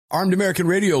Armed American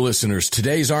Radio listeners,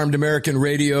 today's Armed American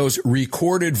Radio's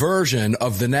recorded version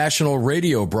of the national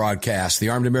radio broadcast, the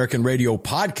Armed American Radio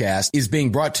podcast, is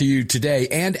being brought to you today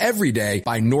and every day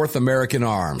by North American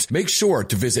Arms. Make sure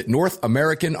to visit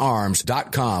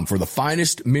NorthAmericanArms.com for the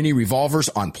finest mini revolvers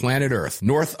on planet Earth.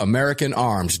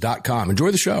 NorthAmericanArms.com.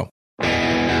 Enjoy the show.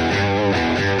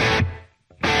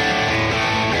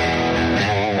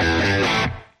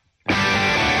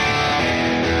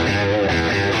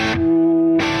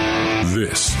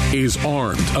 This is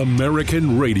Armed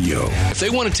American Radio. If they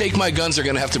want to take my guns, they're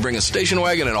going to have to bring a station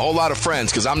wagon and a whole lot of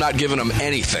friends because I'm not giving them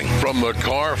anything. From the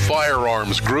Car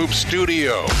Firearms Group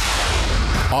studio.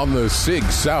 On the Sig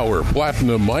Sauer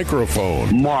Platinum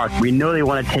microphone. Mark, we know they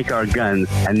want to take our guns,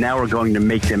 and now we're going to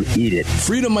make them eat it.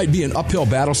 Freedom might be an uphill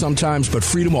battle sometimes, but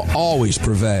freedom will always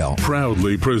prevail.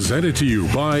 Proudly presented to you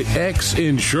by X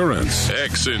Insurance.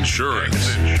 X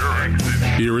Insurance.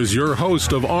 Here is your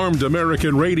host of Armed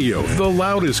American Radio, the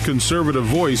loudest conservative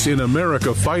voice in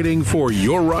America fighting for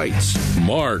your rights,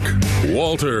 Mark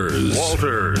Walters.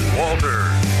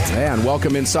 And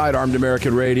welcome inside Armed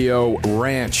American Radio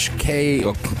Ranch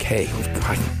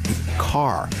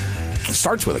Car.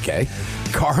 Starts with a K.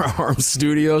 Car Arms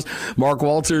Studios. Mark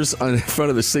Walters in front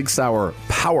of the Sig Sauer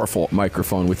powerful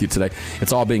microphone with you today.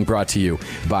 It's all being brought to you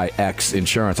by X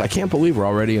Insurance. I can't believe we're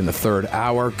already in the third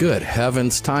hour. Good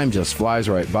heavens, time just flies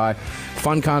right by.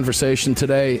 Fun conversation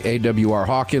today. AWR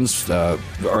Hawkins,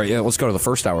 let's go to the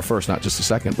first hour first, not just the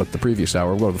second, but the previous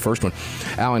hour. We'll go to the first one.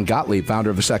 Alan Gottlieb, founder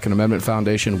of the Second Amendment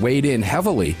Foundation, weighed in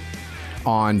heavily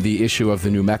on the issue of the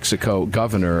New Mexico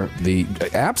governor, the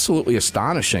absolutely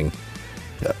astonishing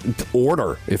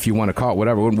order, if you want to call it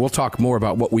whatever. We'll talk more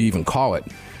about what we even call it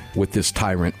with this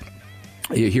tyrant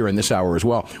here in this hour as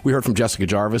well. We heard from Jessica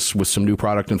Jarvis with some new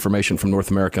product information from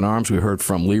North American Arms. We heard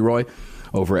from Leroy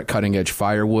over at Cutting Edge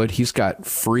Firewood. He's got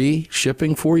free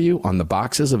shipping for you on the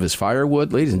boxes of his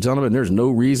firewood. Ladies and gentlemen, there's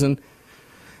no reason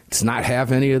to not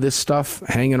have any of this stuff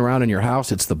hanging around in your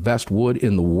house. It's the best wood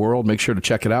in the world. Make sure to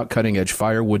check it out,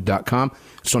 cuttingedgefirewood.com.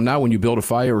 So now when you build a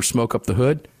fire or smoke up the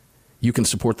hood, you can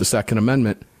support the Second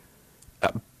Amendment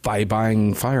by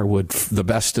buying firewood, the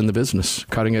best in the business,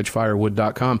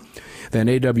 cuttingedgefirewood.com. Then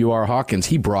AWR Hawkins,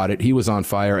 he brought it. He was on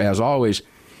fire, as always,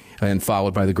 and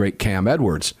followed by the great Cam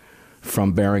Edwards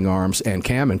from Bearing Arms and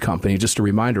Cam & Company. Just a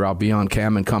reminder, I'll be on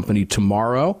Cam & Company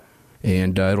tomorrow,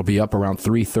 and it'll be up around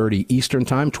 3:30 Eastern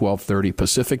Time, 12:30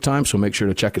 Pacific Time, so make sure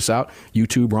to check us out.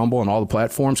 YouTube, Rumble, and all the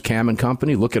platforms, Cam &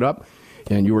 Company, look it up,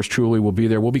 and yours truly will be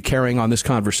there. We'll be carrying on this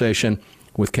conversation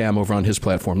with Cam over on his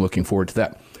platform. Looking forward to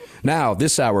that. Now,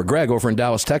 this hour, Greg over in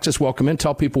Dallas, Texas, welcome in.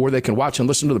 Tell people where they can watch and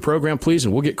listen to the program, please,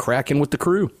 and we'll get cracking with the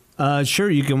crew. Sure,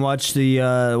 you can watch the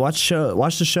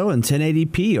show in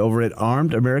 1080p over at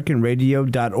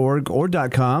armedamericanradio.org or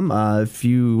 .com. If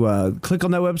you click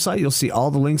on that website, you'll see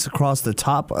all the links across the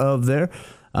top of there.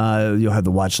 You'll have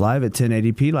the watch live at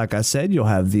 1080p, like I said. You'll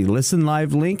have the listen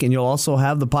live link, and you'll also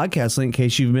have the podcast link in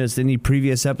case you've missed any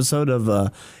previous episode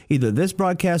of either this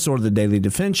broadcast or the Daily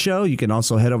Defense Show. You can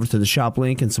also head over to the shop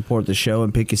link and support the show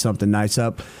and pick you something nice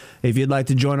up. If you'd like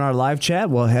to join our live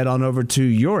chat, well, head on over to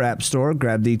your app store,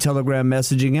 grab the Telegram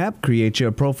messaging app, create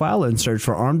your profile, and search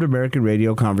for Armed American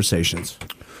Radio Conversations.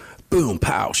 Boom,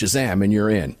 pow, Shazam, and you're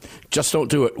in. Just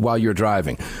don't do it while you're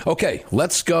driving. Okay,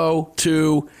 let's go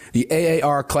to the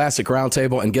AAR Classic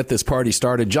Roundtable and get this party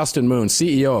started. Justin Moon,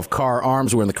 CEO of Car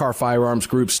Arms. We're in the Car Firearms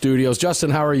Group studios.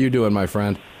 Justin, how are you doing, my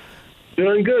friend?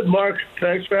 Doing good, Mark.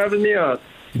 Thanks for having me on.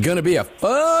 Going to be a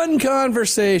fun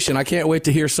conversation. I can't wait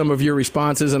to hear some of your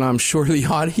responses, and I'm sure the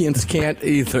audience can't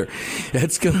either.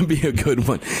 It's going to be a good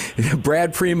one.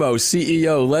 Brad Primo,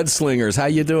 CEO, Lead Slingers. How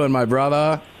you doing, my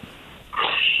brother?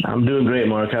 I'm doing great,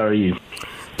 Mark. How are you?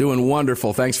 Doing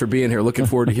wonderful. Thanks for being here. Looking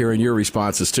forward to hearing your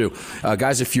responses, too.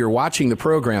 Guys, if you're watching the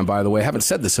program, by the way, I haven't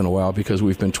said this in a while because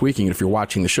we've been tweaking it. If you're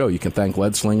watching the show, you can thank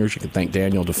Lead Slingers, you can thank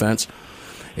Daniel Defense,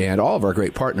 and all of our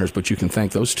great partners, but you can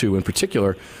thank those two in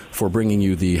particular for bringing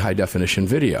you the high-definition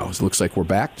video. It looks like we're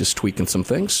back, just tweaking some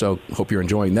things, so hope you're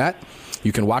enjoying that.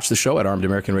 You can watch the show at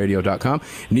armedamericanradio.com.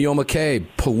 Neil McCabe,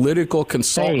 political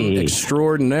consultant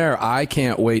extraordinaire. I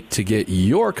can't wait to get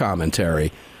your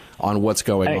commentary on what's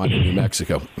going on in New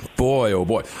Mexico. Boy, oh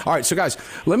boy. All right, so guys,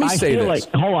 let me say this.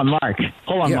 Hold on, Mark.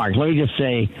 Mark. Let me just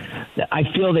say, I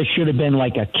feel there should have been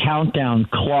like a countdown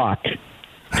clock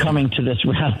coming to this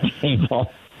round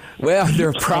table. Well,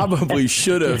 there probably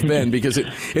should have been because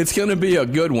it's going to be a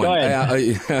good one.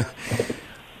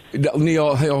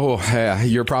 Neil,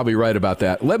 you're probably right about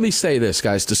that. Let me say this,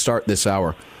 guys, to start this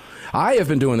hour. I have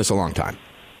been doing this a long time.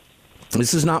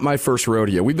 This is not my first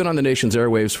rodeo. We've been on the nation's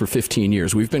airwaves for 15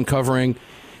 years. We've been covering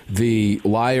the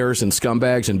liars and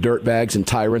scumbags and dirtbags and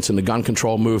tyrants in the gun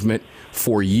control movement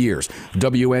for years.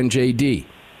 WNJD,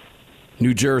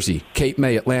 New Jersey, Cape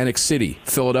May, Atlantic City,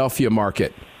 Philadelphia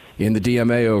market, in the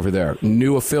DMA over there,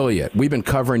 new affiliate. We've been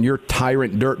covering your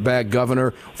tyrant dirtbag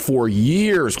governor for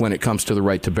years when it comes to the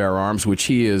right to bear arms, which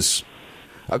he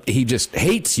just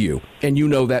hates you, and you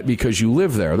know that because you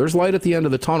live there. There's light at the end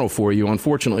of the tunnel for you.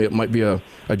 Unfortunately, it might be a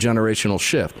generational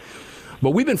shift.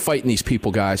 But we've been fighting these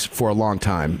people, guys, for a long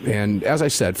time. And as I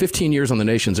said, 15 years on the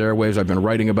nation's airwaves. I've been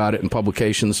writing about it in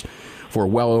publications for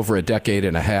well over a decade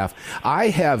and a half. I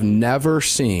have never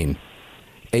seen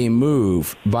a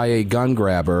move by a gun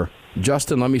grabber,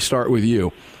 Justin, let me start with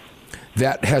you,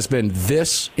 that has been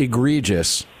this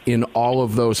egregious in all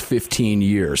of those 15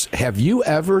 years. Have you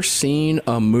ever seen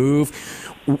a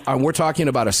move? We're talking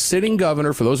about a sitting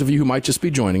governor, for those of you who might just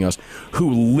be joining us,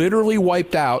 who literally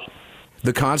wiped out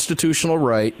the constitutional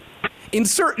right in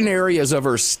certain areas of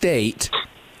her state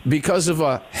because of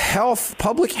a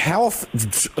public health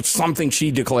something she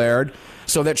declared,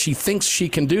 so that she thinks she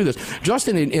can do this.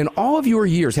 Justin, in all of your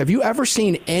years, have you ever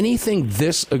seen anything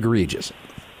this egregious?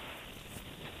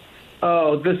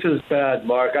 Oh, this is bad,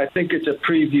 Mark. I think it's a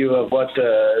preview of what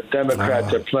the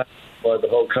Democrats are planning for the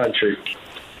whole country.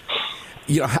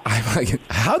 You know,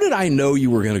 how did I know you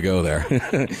were going to go there?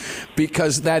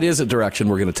 Because that is a direction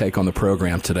we're going to take on the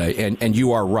program today. And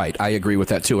you are right. I agree with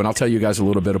that, too. And I'll tell you guys a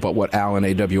little bit about what Alan,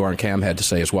 AWR, and Cam had to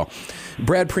say as well.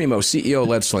 Brad Primo, CEO of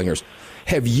Lead Slingers.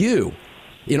 Have you,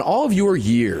 in all of your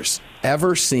years,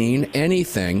 ever seen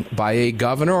anything by a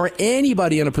governor or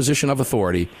anybody in a position of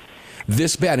authority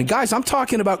this bad? And, guys, I'm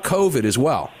talking about COVID as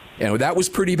well. And that was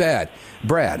pretty bad.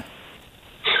 Brad.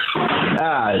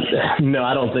 No,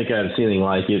 I don't think I've seen anything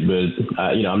like it, but,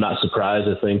 I'm not surprised.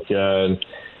 I think,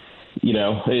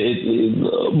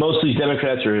 most of these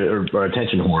Democrats are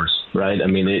attention whores, right? I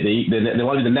mean, they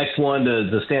want to be the next one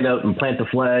to stand up and plant the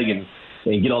flag and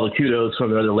get all the kudos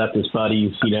from their other leftist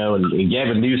buddies, and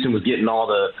Gavin Newsom was getting all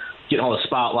the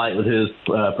spotlight with his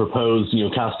proposed,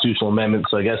 constitutional amendment.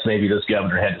 So I guess maybe this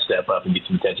governor had to step up and get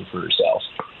some attention for herself.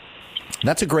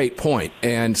 That's a great point,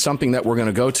 and something that we're going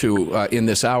to go to in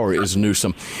this hour is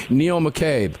Newsom. Neil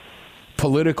McCabe,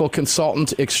 political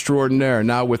consultant extraordinaire,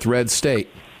 now with Red State.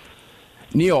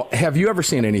 Neil, have you ever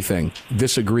seen anything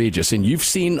this egregious? And you've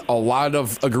seen a lot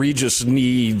of egregious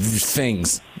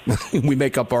things. We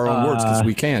make up our own words because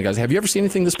we can, guys. Have you ever seen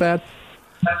anything this bad?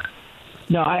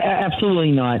 No, I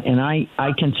absolutely not. And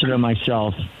I consider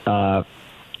myself a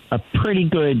pretty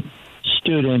good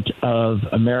student of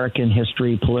American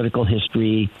history, political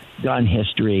history, gun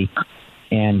history,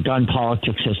 and gun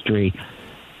politics history.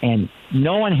 And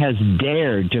no one has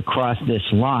dared to cross this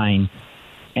line.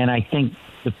 And I think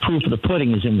the proof of the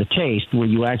pudding is in the taste, where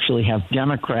you actually have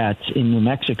Democrats in New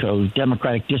Mexico,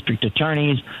 Democratic district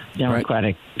attorneys,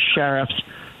 Democratic sheriffs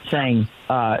saying,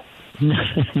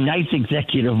 nice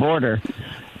executive order.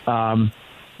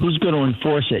 Who's going to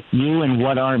enforce it? You and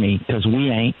what army? Because we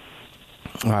ain't.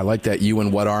 I like that. You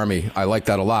and what army? I like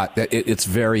that a lot. It's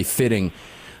very fitting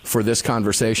for this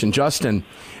conversation. Justin,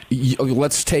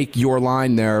 let's take your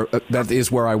line there. That is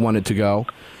where I wanted to go.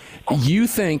 You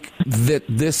think that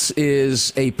this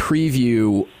is a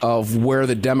preview of where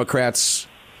the Democrats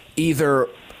either,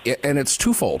 and it's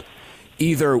twofold,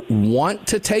 either want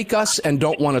to take us and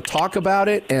don't want to talk about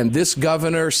it, and this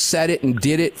governor said it and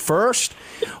did it first,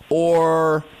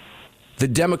 or the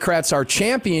Democrats are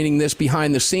championing this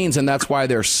behind the scenes, and that's why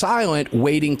they're silent,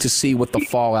 waiting to see what the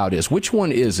fallout is. Which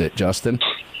one is it, Justin?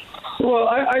 Well,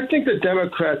 I think the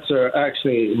Democrats are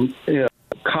actually,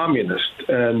 communist,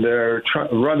 and they're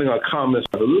running a communist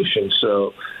revolution.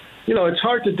 So, it's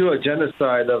hard to do a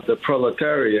genocide of the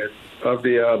proletariat, of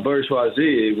the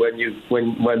bourgeoisie,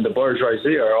 when the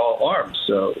bourgeoisie are all armed.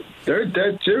 So they're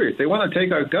dead serious. They want to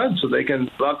take our guns so they can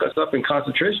lock us up in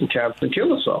concentration camps and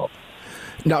kill us all.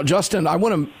 Now, Justin,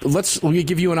 let me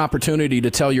give you an opportunity to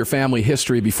tell your family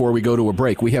history before we go to a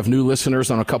break. We have new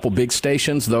listeners on a couple big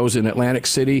stations, those in Atlantic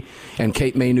City and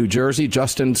Cape May, New Jersey.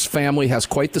 Justin's family has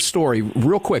quite the story.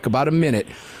 Real quick, about a minute.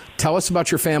 Tell us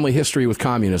about your family history with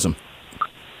communism.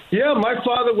 Yeah, my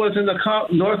father was in the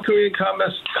North Korean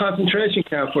communist concentration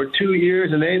camp for 2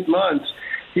 years and 8 months.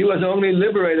 He was only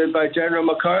liberated by General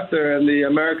MacArthur and the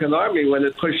American Army when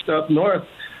it pushed up north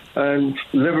and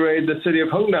liberated the city of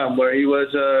Hungnam, where he was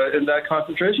in that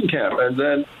concentration camp. And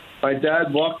then my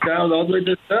dad walked down all the way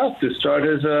to the south to start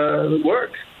his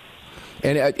work.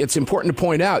 And it's important to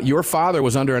point out, your father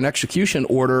was under an execution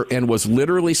order and was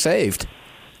literally saved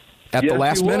at the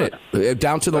last minute,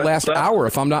 down to the last hour,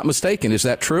 if I'm not mistaken. Is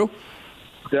that true?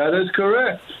 That is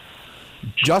correct.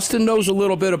 Justin knows a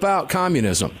little bit about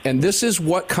communism, and this is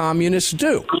what communists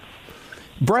do.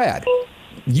 Brad,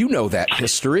 you know that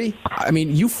history. I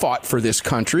mean, you fought for this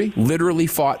country, literally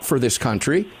fought for this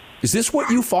country. Is this what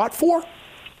you fought for?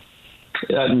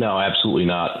 No, absolutely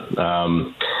not.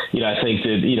 I think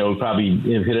that, we probably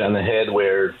hit it on the head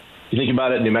where you think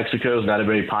about it, New Mexico is not a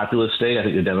very populous state. I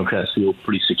think the Democrats feel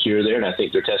pretty secure there, and I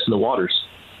think they're testing the waters.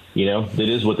 That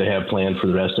is what they have planned for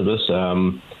the rest of us.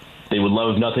 They would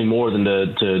love nothing more than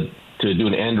to do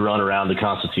an end run around the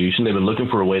Constitution. They've been looking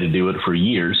for a way to do it for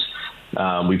years.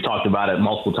 We've talked about it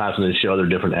multiple times on this show, their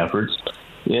different efforts.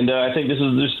 And I think this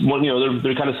is just one,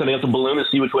 they're kind of setting up the balloon to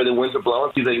see which way the winds are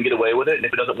blowing, see if they can get away with it. And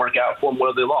if it doesn't work out for them, what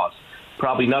have they lost?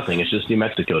 Probably nothing. It's just New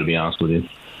Mexico, to be honest with you.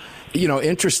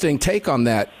 Interesting take on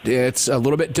that. It's a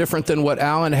little bit different than what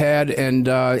Alan had, and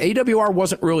AWR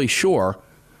wasn't really sure,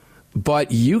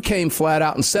 but you came flat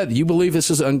out and said you believe this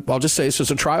is, I'll just say this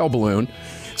is a trial balloon.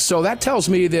 So that tells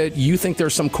me that you think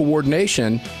there's some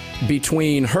coordination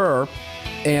between her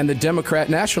and the Democrat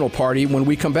National Party. When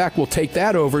we come back, we'll take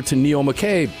that over to Neil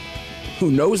McCabe, who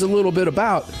knows a little bit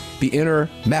about the inner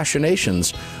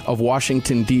machinations of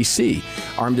Washington, D.C.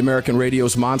 Armed American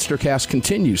Radio's Monstercast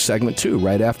continues, segment 2,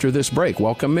 right after this break.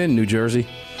 Welcome in, New Jersey.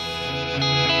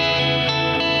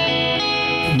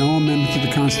 No amendment to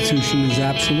the Constitution is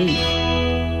absolute.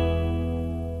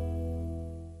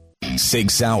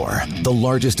 Sig Sauer, the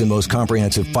largest and most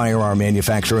comprehensive firearm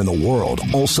manufacturer in the world,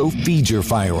 also feeds your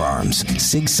firearms.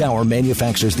 Sig Sauer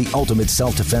manufactures the ultimate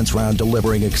self-defense round,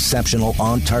 delivering exceptional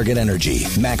on-target energy,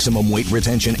 maximum weight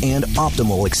retention, and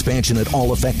optimal expansion at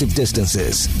all effective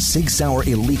distances. Sig Sauer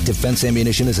Elite Defense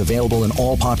ammunition is available in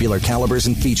all popular calibers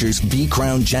and features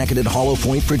V-Crown jacketed hollow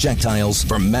point projectiles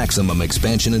for maximum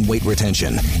expansion and weight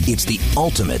retention. It's the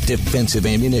ultimate defensive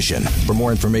ammunition. For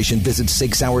more information, visit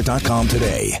SigSauer.com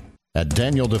today. At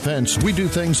Daniel Defense, we do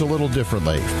things a little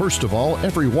differently. First of all,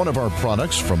 every one of our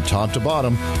products, from top to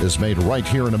bottom, is made right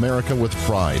here in America with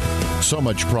pride. So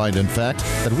much pride, in fact,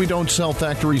 that we don't sell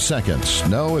factory seconds.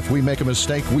 No, if we make a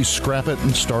mistake, we scrap it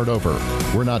and start over.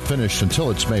 We're not finished until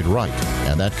it's made right.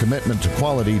 And that commitment to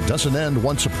quality doesn't end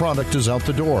once a product is out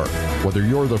the door. Whether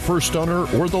you're the first owner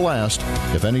or the last,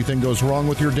 if anything goes wrong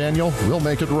with your Daniel, we'll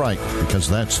make it right, because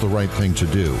that's the right thing to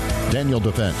do. Daniel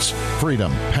Defense.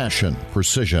 Freedom, passion,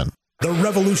 precision. The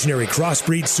revolutionary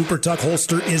Crossbreed Super Tuck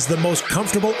holster is the most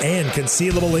comfortable and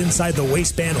concealable inside the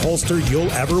waistband holster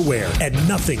you'll ever wear, and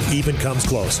nothing even comes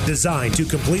close. Designed to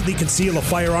completely conceal a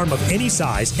firearm of any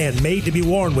size and made to be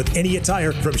worn with any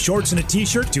attire, from shorts and a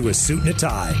t-shirt to a suit and a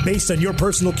tie. Based on your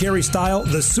personal carry style,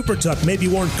 the Super Tuck may be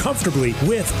worn comfortably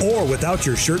with or without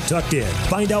your shirt tucked in.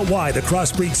 Find out why the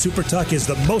Crossbreed Super Tuck is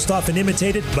the most often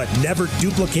imitated but never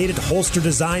duplicated holster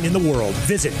design in the world.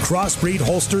 Visit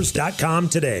crossbreedholsters.com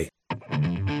today.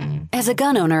 As a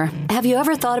gun owner, have you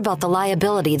ever thought about the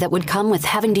liability that would come with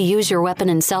having to use your weapon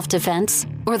in self-defense?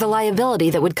 Or the liability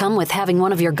that would come with having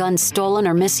one of your guns stolen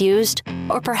or misused?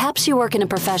 Or perhaps you work in a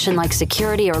profession like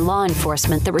security or law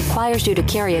enforcement that requires you to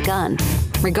carry a gun.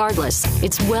 Regardless,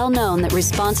 it's well known that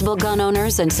responsible gun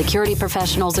owners and security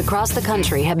professionals across the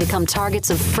country have become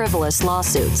targets of frivolous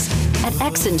lawsuits. At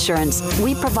X Insurance,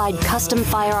 we provide custom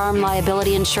firearm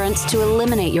liability insurance to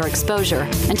eliminate your exposure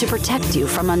and to protect you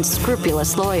from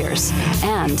unscrupulous lawyers.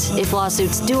 And if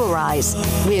lawsuits do arise,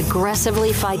 we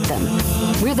aggressively fight them.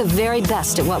 We're the very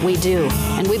best at what we do,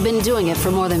 and we've been doing it for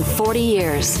more than 40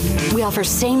 years. We offer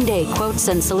same-day quotes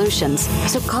and solutions,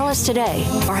 so call us today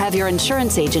or have your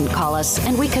insurance agent call us,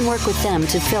 and we can work with them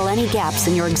to fill any gaps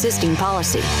in your existing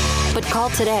policy. But call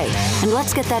today, and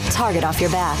let's get that target off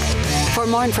your back. For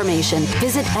more information,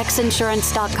 visit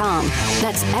xinsurance.com.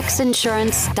 That's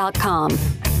xinsurance.com.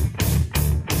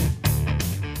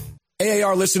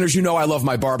 AAR listeners, you know I love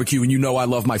my barbecue and you know I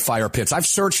love my fire pits. I've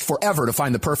searched forever to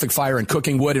find the perfect fire and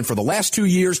cooking wood, and for the last 2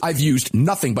 years, I've used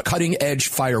nothing but cutting-edge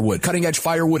firewood. Cutting-edge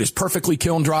firewood is perfectly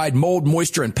kiln-dried, mold,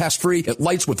 moisture, and pest-free. It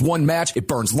lights with one match. It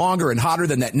burns longer and hotter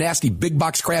than that nasty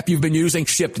big-box crap you've been using.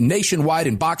 Shipped nationwide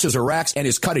in boxes or racks, and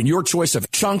is cut in your choice of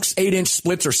chunks, 8-inch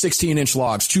splits, or 16-inch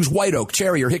logs. Choose white oak,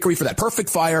 cherry, or hickory for that perfect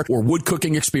fire or wood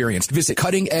cooking experience. Visit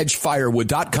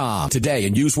cuttingedgefirewood.com today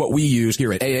and use what we use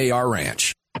here at AAR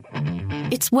Ranch.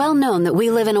 It's well known that we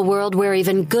live in a world where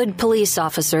even good police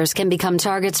officers can become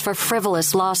targets for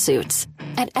frivolous lawsuits.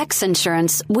 At X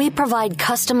Insurance, we provide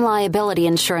custom liability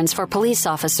insurance for police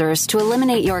officers to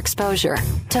eliminate your exposure,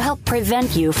 to help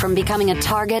prevent you from becoming a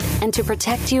target, and to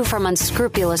protect you from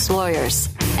unscrupulous lawyers.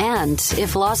 And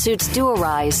if lawsuits do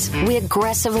arise, we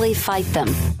aggressively fight them.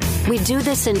 We do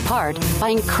this in part by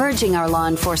encouraging our law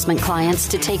enforcement clients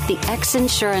to take the X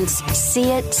Insurance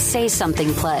See It, Say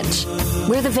Something pledge.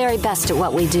 We're the very best at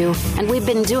what we do, and we've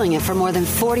been doing it for more than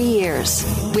 40 years.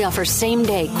 We offer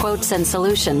same-day quotes and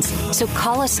solutions, so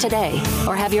call us today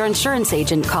or have your insurance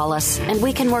agent call us, and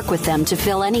we can work with them to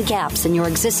fill any gaps in your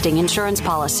existing insurance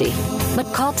policy.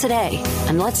 But call today,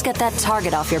 and let's get that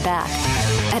target off your back.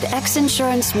 At X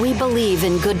Insurance, we believe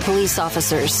in good police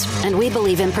officers, and we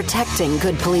believe in protecting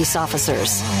good police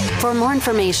officers. For more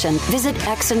information, visit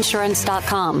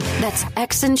xinsurance.com. That's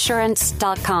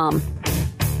xinsurance.com.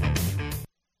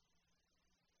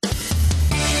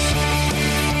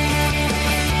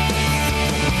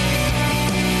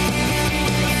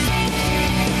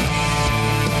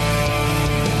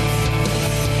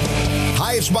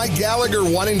 It's Mike Gallagher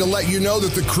wanting to let you know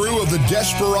that the crew of the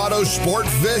Desperado Sport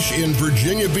Fish in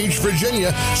Virginia Beach,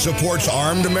 Virginia supports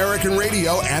Armed American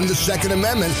Radio and the Second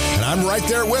Amendment, and I'm right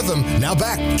there with them. Now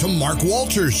back to Mark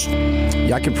Walters.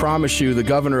 Yeah, I can promise you the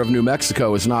governor of New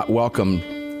Mexico is not welcome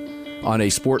on a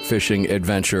sport fishing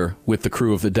adventure with the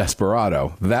crew of the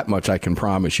Desperado. That much I can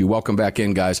promise you. Welcome back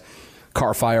in, guys.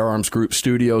 Car Firearms Group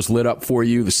Studios lit up for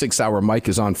you. The 6-hour mic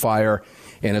is on fire,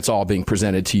 and it's all being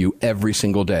presented to you every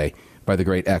single day by the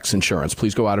great X Insurance.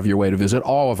 Please go out of your way to visit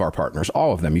all of our partners,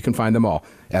 all of them. You can find them all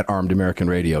at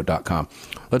armedamericanradio.com.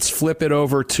 Let's flip it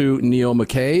over to Neil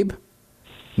McCabe.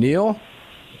 Neil,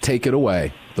 take it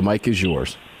away. The mic is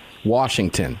yours.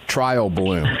 Washington, trial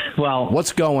balloon. Well,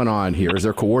 what's going on here? Is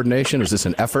there coordination? Is this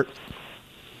an effort?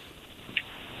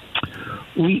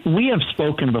 We have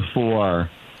spoken before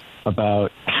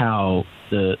about how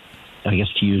to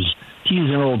use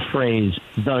an old phrase,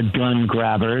 the gun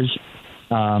grabbers,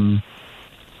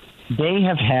 they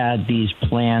have had these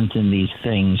plans and these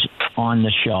things on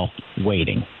the shelf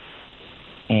waiting.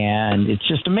 And it's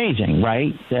just amazing,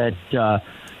 right? That, as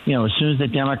soon as the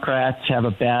Democrats have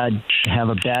a bad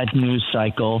news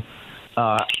cycle,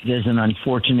 there's an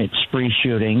unfortunate spree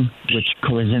shooting, which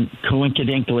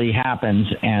coincidentally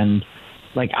happens. And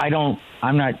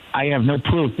I have no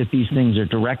proof that these things are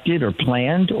directed or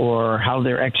planned or how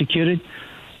they're executed.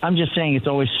 I'm just saying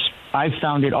I've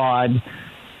found it odd,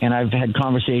 and I've had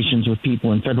conversations with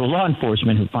people in federal law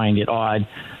enforcement who find it odd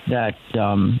that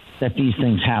these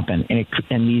things happen.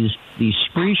 And these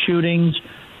spree shootings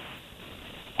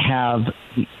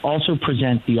also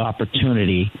present the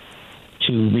opportunity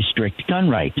to restrict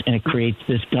gun rights, and it creates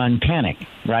this gun panic,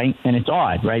 right? And it's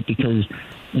odd, right? Because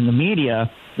in the media,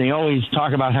 they always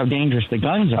talk about how dangerous the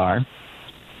guns are.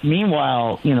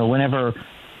 Meanwhile, whenever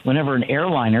an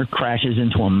airliner crashes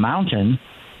into a mountain,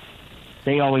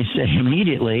 they always say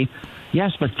immediately,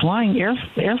 yes, but air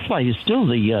flight is still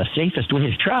the safest way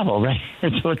to travel, right?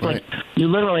 And so it's like you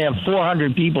literally have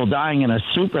 400 people dying in a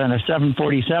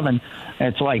 747.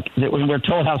 It's like we're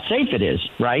told how safe it is,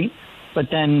 right? But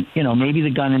then, maybe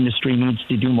the gun industry needs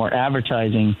to do more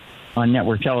advertising on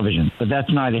network television. But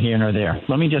that's neither here nor there.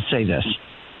 Let me just say this.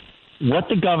 What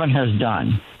the governor has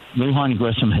done, Lujan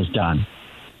Grisham has done,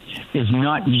 is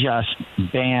not just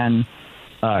ban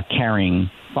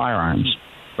carrying firearms,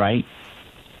 right?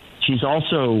 She's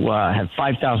also had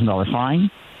 $5,000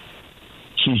 fine.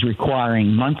 She's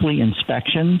requiring monthly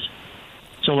inspections.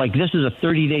 So, this is a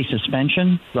 30-day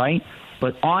suspension, right?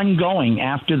 But ongoing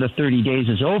after the 30 days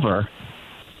is over,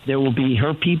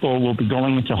 her people will be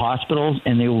going into hospitals,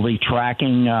 and they will be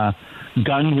tracking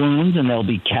gun wounds, and they'll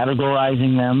be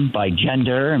categorizing them by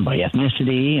gender and by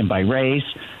ethnicity and by race.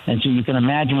 And so you can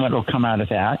imagine what will come out of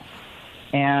that.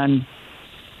 And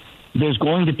there's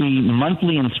going to be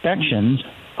monthly inspections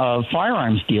of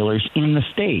firearms dealers in the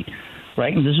state,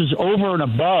 right? And this is over and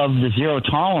above the zero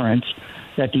tolerance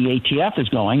that the ATF is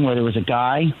going, where there was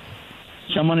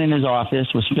someone in his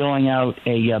office was filling out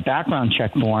a background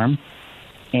check form,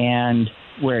 and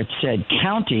where it said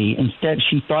county, instead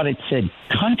she thought it said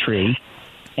country,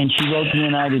 and she wrote the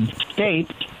United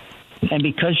States. And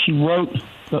because she wrote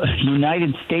the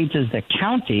United States as the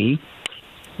county,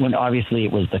 when obviously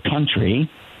it was the country,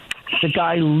 the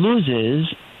guy loses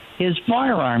his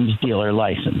firearms dealer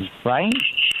license, right?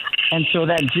 And so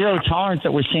that zero tolerance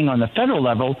that we're seeing on the federal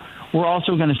level, we're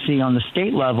also going to see on the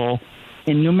state level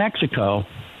in New Mexico.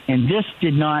 And this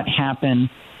did not happen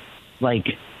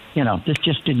this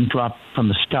just didn't drop from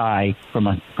the sky from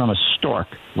a stork,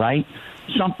 right?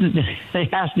 There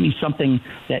has to be something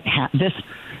that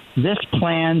this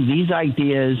plan, these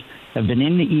ideas have been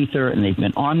in the ether, and they've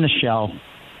been on the shelf,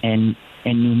 and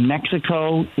New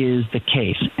Mexico is the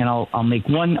case. And I'll make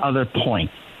one other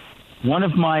point. One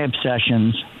of my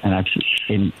obsessions, and I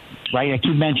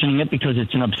keep mentioning it because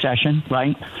it's an obsession,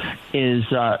 right, is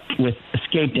with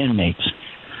escaped inmates.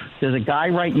 There's a guy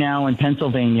right now in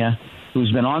Pennsylvania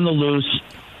who's been on the loose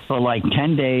for like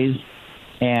 10 days,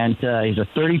 and he's a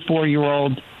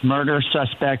 34-year-old murder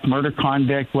suspect, murder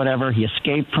convict, whatever. He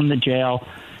escaped from the jail.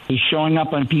 He's showing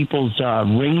up on people's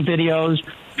ring videos,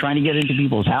 trying to get into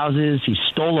people's houses. He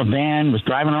stole a van, was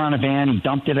driving around a van. He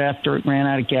dumped it after it ran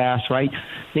out of gas, right?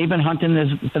 They've been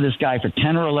hunting for this guy for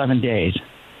 10 or 11 days.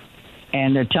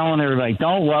 And they're telling everybody,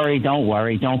 don't worry,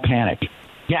 don't panic.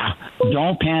 Yeah,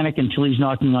 don't panic until he's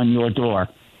knocking on your door,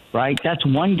 right? That's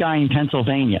one guy in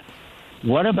Pennsylvania.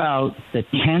 What about the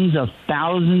tens of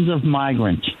thousands of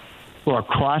migrants who are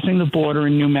crossing the border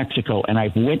in New Mexico? And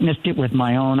I've witnessed it with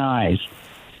my own eyes.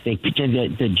 The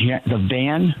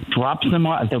van drops them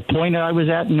off. At the point I was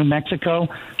at in New Mexico,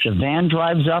 the van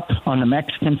drives up on the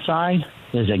Mexican side.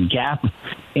 There's a gap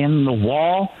in the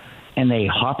wall, and they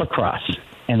hop across.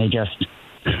 And they just,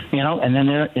 and then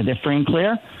they're free and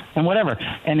clear and whatever.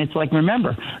 And it's like,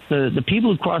 remember, the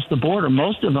people who cross the border,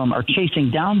 most of them are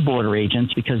chasing down border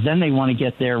agents because then they want to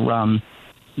get their,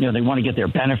 they want to get their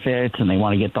benefits and they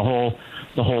want to get the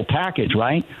whole package,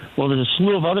 right? Well, there's a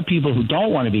slew of other people who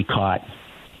don't want to be caught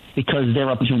because they're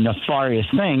up to nefarious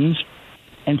things.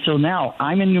 And so now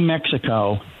I'm in New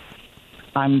Mexico.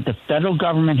 The federal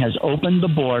government has opened the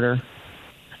border.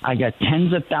 I got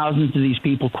tens of thousands of these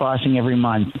people crossing every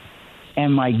month.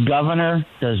 And my governor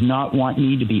does not want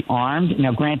me to be armed.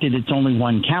 Now, granted, it's only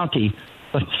one county,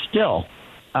 but still,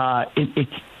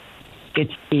 it's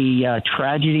a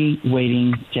tragedy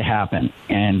waiting to happen.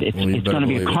 And it's going to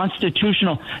be a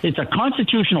constitutional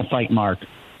fight, Mark,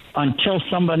 until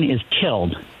someone is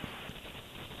killed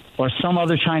or some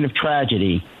other kind of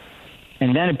tragedy.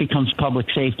 And then it becomes public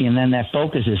safety, and then that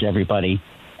focuses everybody.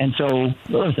 And so,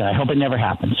 listen, I hope it never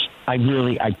happens. I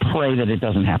pray that it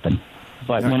doesn't happen.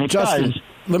 But when it does,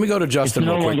 let me go to Justin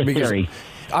real quick, because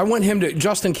I want him to,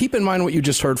 Justin, keep in mind what you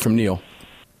just heard from Neil.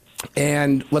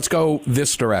 And let's go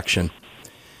this direction.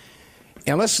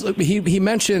 And he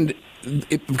mentioned,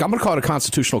 I'm going to call it a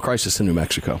constitutional crisis in New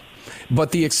Mexico,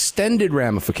 but the extended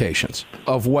ramifications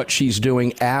of what she's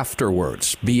doing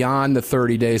afterwards, beyond the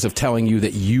 30 days of telling you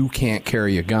that you can't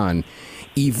carry a gun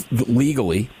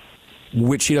legally,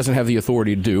 which she doesn't have the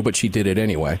authority to do, but she did it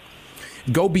anyway.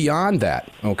 Go beyond that,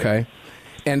 okay?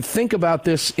 And think about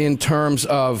this in terms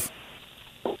of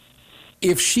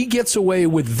if she gets away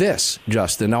with this,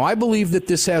 Justin. Now, I believe that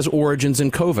this has origins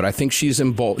in COVID. I think she's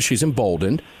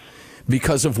emboldened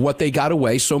because of what they got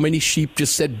away. So many sheep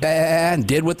just said, bah, and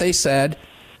did what they said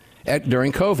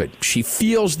during COVID. She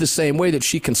feels the same way that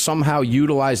she can somehow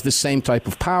utilize the same type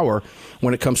of power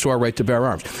when it comes to our right to bear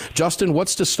arms. Justin,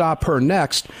 what's to stop her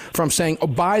next from saying, oh,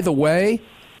 by the way,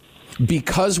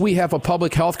 because we have a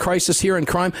public health crisis here in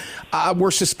crime, we're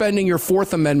suspending your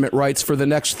Fourth Amendment rights for the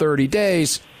next 30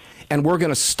 days, and we're going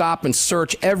to stop and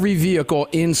search every vehicle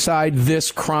inside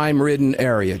this crime-ridden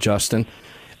area, Justin.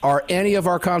 Are any of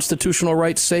our constitutional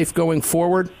rights safe going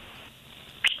forward?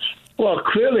 Well,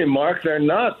 clearly, Mark, they're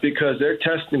not, because they're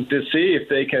testing to see if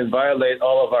they can violate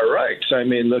all of our rights. I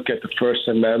mean, look at the First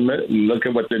Amendment, and look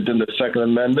at what they're doing, the Second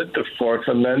Amendment, the Fourth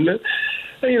Amendment.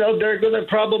 They're going to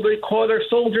probably quarter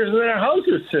soldiers in their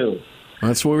houses soon.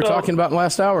 That's what we were talking about in the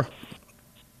last hour.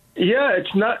 Yeah,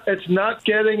 it's not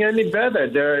getting any better.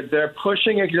 They're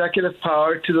pushing executive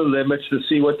power to the limits to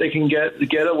see what they can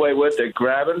get away with. They're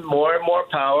grabbing more and more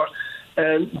power,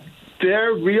 and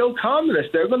they're real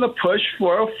communists. They're going to push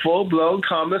for a full-blown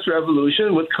communist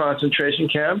revolution with concentration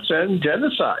camps and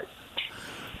genocide.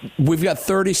 We've got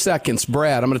 30 seconds.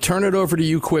 Brad, I'm going to turn it over to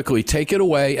you quickly. Take it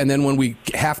away, and then when we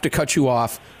have to cut you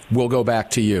off, we'll go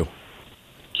back to you.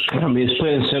 I mean, it's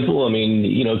plain and simple. I mean,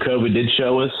 COVID did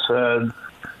show us,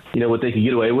 what they could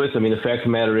get away with. I mean, the fact of the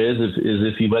matter is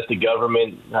if you let the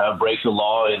government break the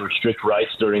law and restrict rights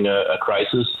during a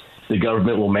crisis, the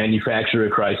government will manufacture a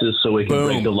crisis so it can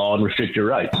break the law and restrict your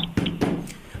rights.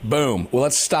 Boom. Well,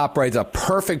 let's stop right there.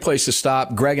 Perfect place to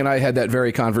stop. Greg and I had that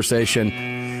very conversation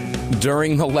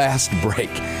during the last break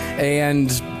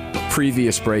and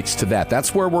previous breaks to that.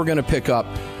 That's where we're going to pick up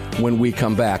when we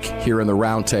come back here in the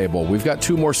Roundtable. We've got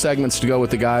 2 more segments to go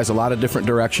with the guys, a lot of different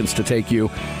directions to take you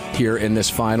here in this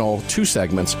final 2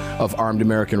 segments of Armed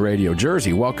American Radio.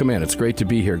 Jersey, welcome in. It's great to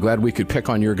be here. Glad we could pick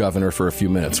on your governor for a few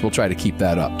minutes. We'll try to keep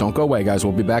that up. Don't go away, guys.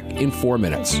 We'll be back in 4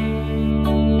 minutes.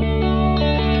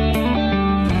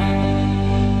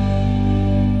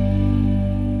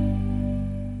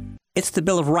 It's the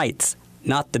Bill of Rights,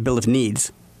 not the Bill of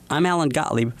Needs. I'm Alan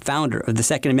Gottlieb, founder of the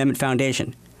Second Amendment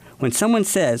Foundation. When someone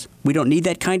says we don't need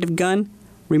that kind of gun,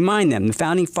 remind them the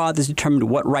Founding Fathers determined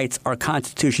what rights our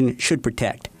Constitution should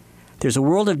protect. There's a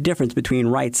world of difference between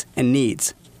rights and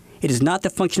needs. It is not the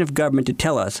function of government to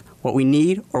tell us what we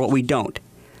need or what we don't.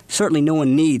 Certainly no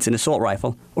one needs an assault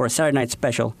rifle or a Saturday night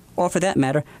special, or for that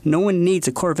matter, no one needs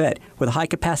a Corvette with a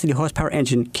high-capacity horsepower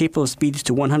engine capable of speeds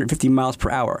to 150 miles per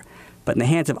hour. But in the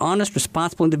hands of honest,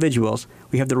 responsible individuals,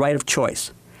 we have the right of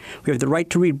choice. We have the right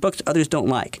to read books others don't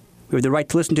like. We have the right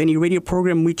to listen to any radio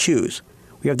program we choose.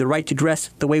 We have the right to dress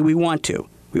the way we want to.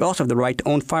 We also have the right to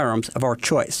own firearms of our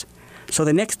choice. So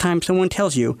the next time someone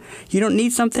tells you you don't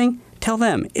need something, tell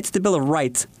them it's the Bill of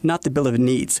Rights, not the Bill of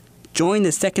Needs. Join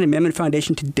the Second Amendment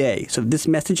Foundation today so that this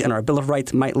message and our Bill of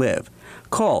Rights might live.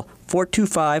 Call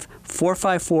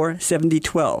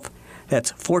 425-454-7012.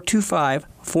 That's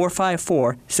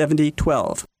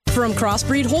 425-454-7012. From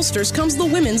Crossbreed Holsters comes the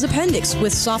Women's Appendix.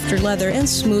 With softer leather and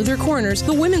smoother corners,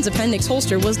 the Women's Appendix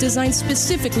holster was designed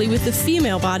specifically with the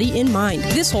female body in mind.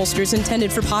 This holster is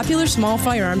intended for popular small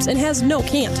firearms and has no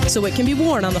cant, so it can be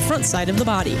worn on the front side of the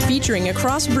body. Featuring a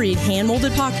Crossbreed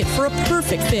hand-molded pocket for a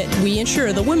perfect fit, we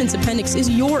ensure the Women's Appendix is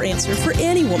your answer for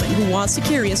any woman who wants to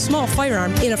carry a small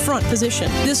firearm in a front position.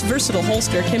 This versatile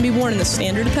holster can be worn in the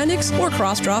standard appendix or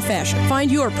cross-draw fashion. Find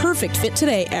your perfect fit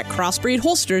today at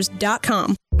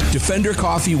crossbreedholsters.com. Defender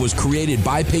Coffee was created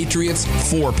by patriots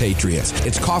for patriots.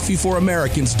 It's coffee for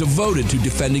Americans devoted to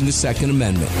defending the Second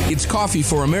Amendment. It's coffee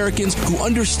for Americans who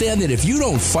understand that if you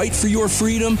don't fight for your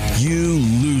freedom, you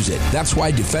lose it. That's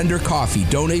why Defender Coffee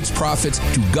donates profits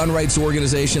to gun rights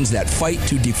organizations that fight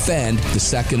to defend the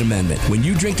Second Amendment. When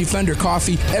you drink Defender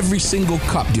Coffee, every single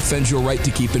cup defends your right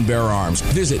to keep and bear arms.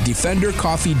 Visit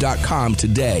DefenderCoffee.com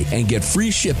today and get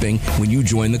free shipping when you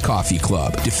join the coffee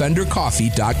club.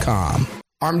 DefenderCoffee.com.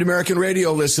 Armed American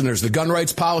Radio listeners, the Gun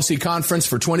Rights Policy Conference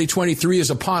for 2023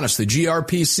 is upon us, the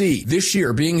GRPC, this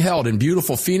year being held in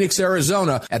beautiful Phoenix,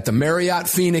 Arizona at the Marriott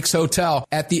Phoenix Hotel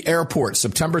at the airport,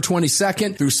 September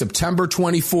 22nd through September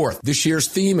 24th. This year's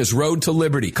theme is Road to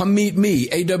Liberty. Come meet me,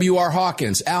 A.W.R.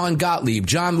 Hawkins, Alan Gottlieb,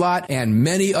 John Lott, and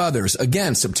many others.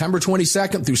 Again, September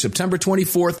 22nd through September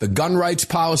 24th, the Gun Rights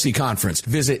Policy Conference.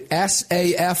 Visit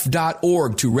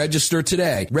saf.org to register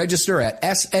today. Register at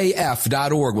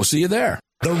saf.org. We'll see you there.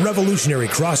 The revolutionary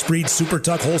Crossbreed Super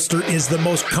Tuck holster is the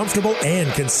most comfortable and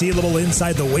concealable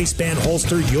inside the waistband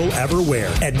holster you'll ever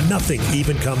wear, and nothing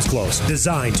even comes close.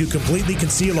 Designed to completely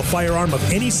conceal a firearm of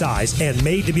any size and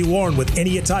made to be worn with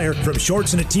any attire, from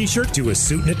shorts and a t-shirt to a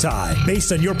suit and a tie.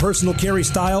 Based on your personal carry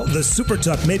style, the Super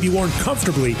Tuck may be worn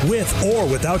comfortably with or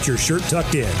without your shirt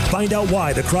tucked in. Find out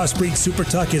why the Crossbreed Super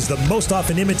Tuck is the most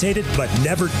often imitated but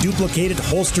never duplicated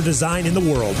holster design in the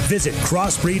world. Visit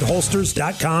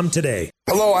crossbreedholsters.com today.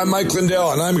 Hello, I'm Mike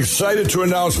Lindell, and I'm excited to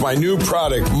announce my new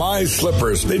product, My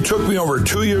Slippers. They took me over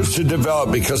 2 years to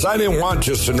develop because I didn't want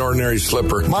just an ordinary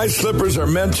slipper. My slippers are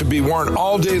meant to be worn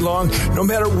all day long, no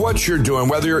matter what you're doing,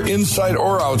 whether you're inside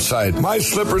or outside. My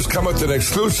slippers come with an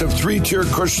exclusive 3-tier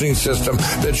cushioning system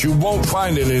that you won't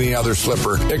find in any other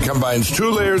slipper. It combines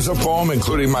 2 layers of foam,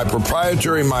 including my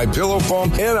proprietary My Pillow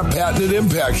foam and a patented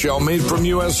impact gel made from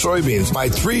U.S. soybeans. My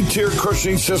 3-tier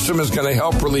cushioning system is going to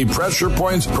help relieve pressure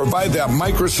points, provide that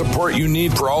micro support you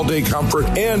need for all-day comfort,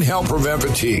 and help prevent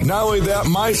fatigue. Not only that,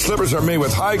 My Slippers are made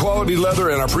with high-quality leather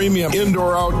and a premium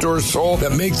indoor-outdoor sole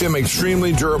that make them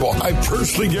extremely durable. I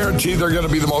personally guarantee they're going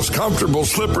to be the most comfortable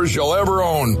slippers you'll ever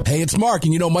own. Hey, it's Mark,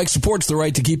 and you know Mike supports the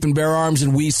right to keep and bear arms,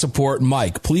 and we support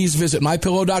Mike. Please visit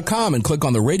MyPillow.com and click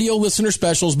on the radio listener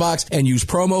specials box and use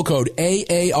promo code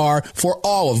AAR for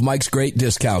all of Mike's great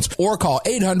discounts. Or call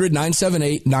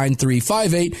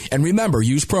 800-978-9358, and remember,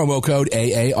 use promo code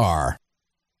AAR.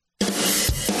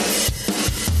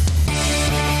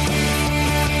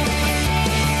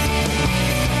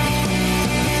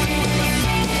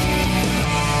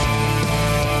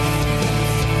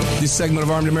 This segment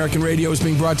of Armed American Radio is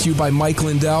being brought to you by Mike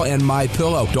Lindell and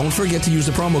MyPillow. Don't forget to use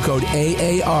the promo code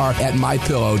AAR at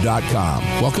MyPillow.com.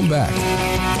 Welcome back.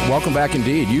 Welcome back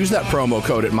indeed. Use that promo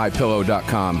code at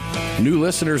MyPillow.com. New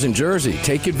listeners in Jersey,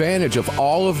 take advantage of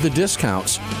all of the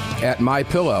discounts at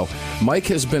MyPillow. Mike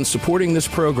has been supporting this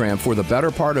program for the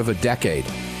better part of a decade,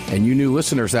 and you new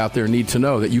listeners out there need to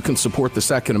know that you can support the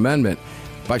Second Amendment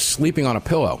by sleeping on a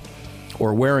pillow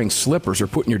or wearing slippers or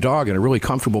putting your dog in a really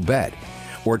comfortable bed,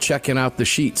 or checking out the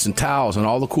sheets and towels and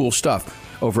all the cool stuff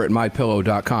over at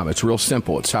MyPillow.com. It's real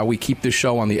simple. It's how we keep this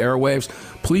show on the airwaves.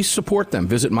 Please support them.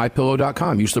 Visit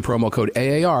MyPillow.com. Use the promo code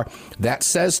AAR. That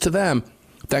says to them,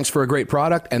 thanks for a great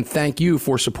product, and thank you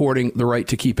for supporting the right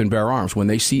to keep and bear arms. When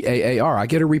they see AAR, I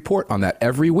get a report on that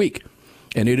every week,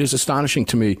 and it is astonishing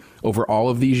to me over all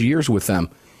of these years with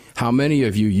them how many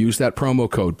of you use that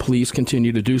promo code. Please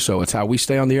continue to do so. It's how we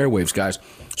stay on the airwaves, guys.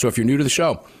 So if you're new to the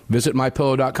show, visit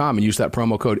MyPillow.com and use that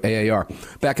promo code AAR.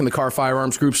 Back in the Car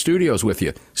Firearms Group studios with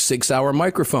you. 6 Hour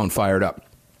microphone fired up.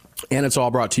 And it's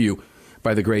all brought to you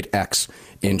by the great X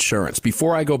Insurance.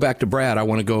 Before I go back to Brad, I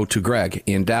want to go to Greg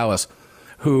in Dallas,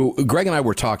 who Greg and I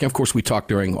were talking. Of course, we talked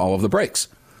during all of the breaks.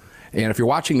 And if you're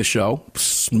watching the show,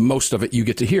 most of it you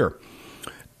get to hear.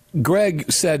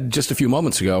 Greg said just a few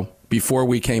moments ago, before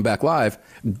we came back live,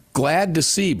 glad to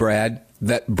see, Brad,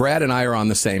 that Brad and I are on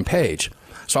the same page.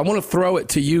 So I want to throw it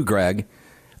to you, Greg,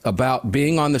 about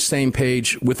being on the same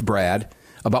page with Brad,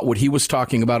 about what he was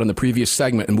talking about in the previous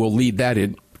segment, and we'll lead that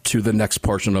into the next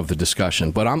portion of the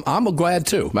discussion. But I'm glad,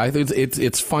 too. I think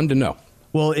it's fun to know.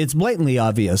 Well, it's blatantly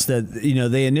obvious that,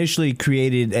 they initially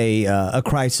created a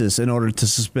crisis in order to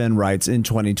suspend rights in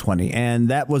 2020. And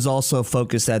that was also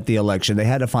focused at the election. They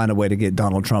had to find a way to get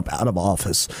Donald Trump out of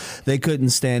office. They couldn't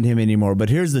stand him anymore. But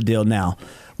here's the deal now.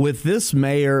 With this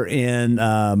mayor in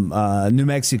New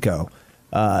Mexico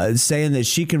saying that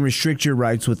she can restrict your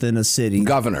rights within a city.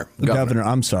 Governor.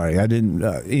 I'm sorry. I didn't.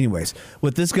 Anyways,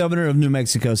 with this governor of New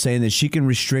Mexico saying that she can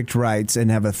restrict rights and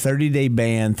have a 30-day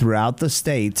ban throughout the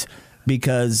state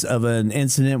because of an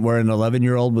incident where an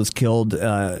 11-year-old was killed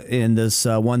in this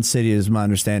one city, is my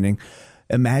understanding.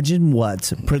 Imagine what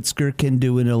Pritzker can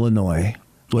do in Illinois,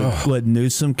 what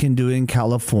Newsom can do in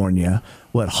California,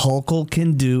 what Hochul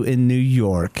can do in New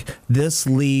York. This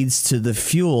leads to the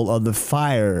fuel of the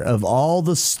fire of all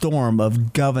the storm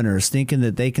of governors thinking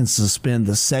that they can suspend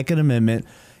the Second Amendment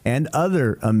and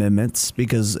other amendments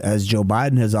because, as Joe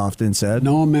Biden has often said,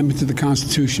 no amendment to the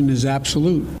Constitution is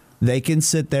absolute. They can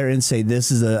sit there and say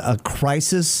this is a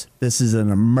crisis, this is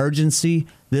an emergency,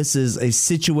 this is a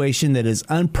situation that is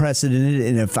unprecedented,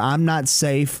 and if I'm not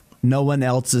safe, no one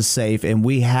else is safe, and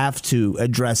we have to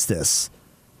address this.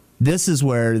 This is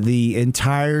where the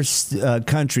entire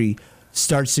country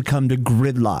starts to come to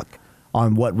gridlock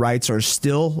on what rights are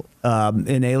still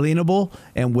inalienable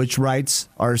and which rights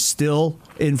are still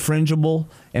infringible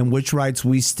and which rights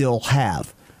we still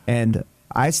have. And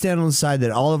I stand on the side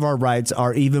that all of our rights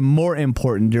are even more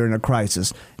important during a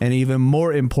crisis and even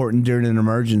more important during an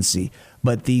emergency.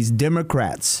 But these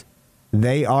Democrats,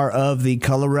 they are of the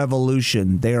color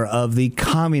revolution. They are of the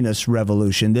communist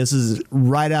revolution. This is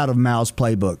right out of Mao's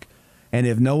playbook. And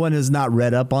if no one has not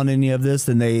read up on any of this,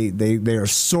 then they are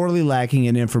sorely lacking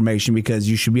in information because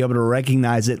you should be able to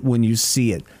recognize it when you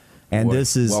see it. And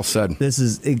this is well said. This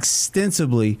is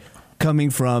extensively coming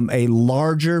from a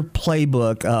larger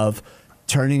playbook of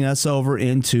turning us over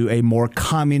into a more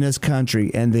communist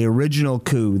country. And the original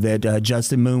coup that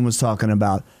Justin Moon was talking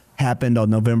about happened on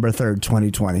November 3rd,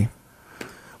 2020.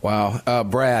 Wow.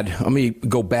 Brad, let me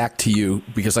go back to you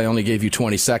because I only gave you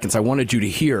 20 seconds. I wanted you to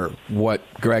hear what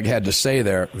Greg had to say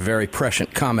there. Very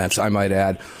prescient comments, I might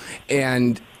add.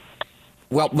 And,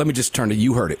 well, let me just turn to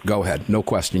you. Heard it. Go ahead. No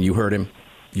question. You heard him.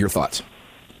 Your thoughts.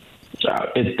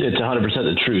 It's 100%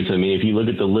 the truth. I mean, if you look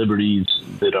at the liberties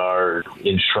that are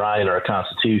enshrined in our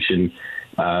Constitution,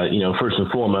 first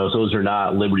and foremost, those are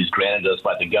not liberties granted us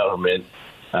by the government.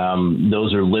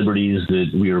 Those are liberties that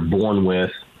we are born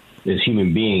with as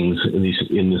human beings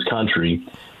in this country.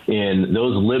 And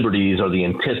those liberties are the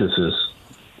antithesis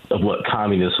of what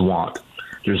communists want.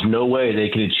 There's no way they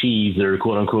can achieve their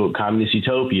quote-unquote communist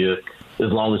utopia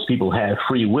as long as people have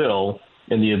free will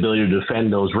and the ability to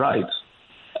defend those rights.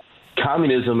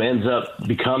 Communism ends up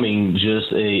becoming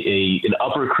just an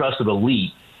upper crust of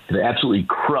elite that absolutely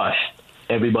crush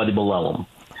everybody below them.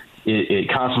 It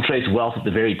concentrates wealth at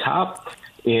the very top,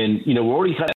 and we're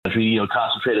already kind of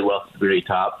concentrated wealth at the very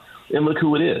top. And look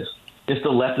who it is. It's the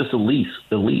leftist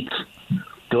elites.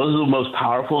 Those are the most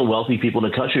powerful and wealthy people in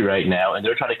the country right now, and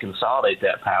they're trying to consolidate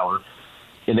that power.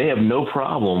 And they have no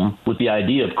problem with the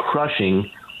idea of crushing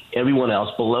everyone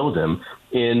else below them.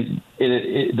 And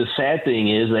the sad thing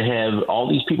is they have all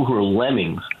these people who are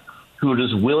lemmings who are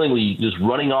just willingly just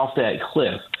running off that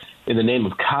cliff in the name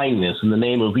of kindness, in the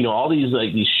name of, all these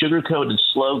these sugar-coated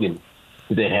slogans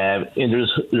that they have. And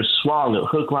they're swallowing it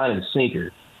hook, line, and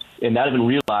sinker, and not even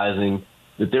realizing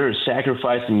that they're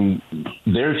sacrificing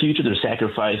their future. They're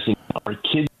sacrificing our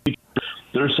kids' future.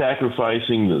 They're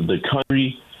sacrificing the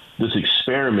country, this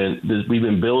experiment that we've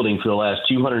been building for the last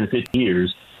 250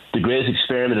 years, the greatest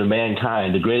experiment of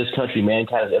mankind, the greatest country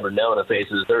mankind has ever known on the face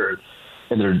of the earth.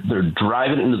 And they're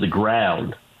driving it into the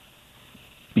ground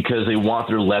because they want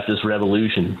their leftist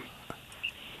revolution.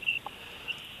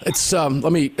 It's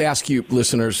let me ask you,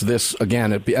 listeners, this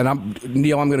again. And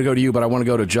Neil, I'm going to go to you, but I want to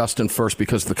go to Justin first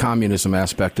because the communism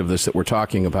aspect of this that we're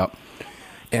talking about,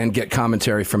 and get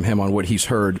commentary from him on what he's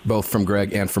heard, both from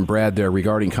Greg and from Brad there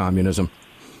regarding communism.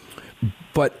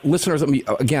 But listeners,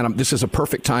 this is a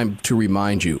perfect time to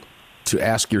remind you to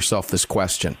ask yourself this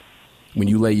question when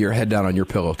you lay your head down on your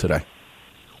pillow today.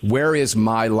 Where is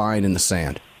my line in the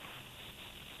sand?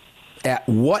 At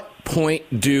what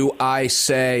point do I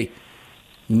say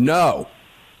no?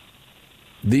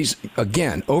 These,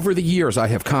 again, over the years, I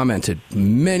have commented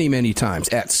many, many times.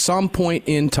 At some point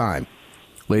in time,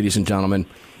 ladies and gentlemen,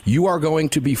 you are going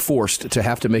to be forced to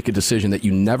have to make a decision that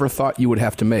you never thought you would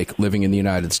have to make living in the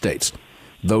United States.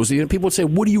 Those people would say,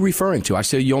 what are you referring to? I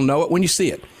say, you'll know it when you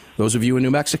see it. Those of you in New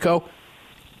Mexico,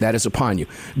 that is upon you.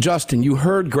 Justin, you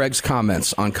heard Greg's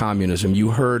comments on communism.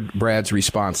 You heard Brad's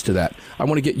response to that. I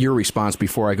want to get your response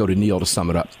before I go to Neil to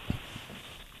sum it up.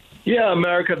 Yeah,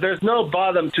 America, there's no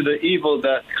bottom to the evil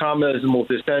that communism will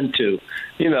descend to.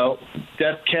 You know,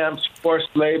 death camps, forced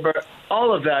labor,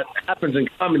 all of that happens in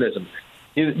communism.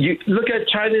 You look at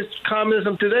China's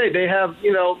communism today. They have,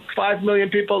 5 million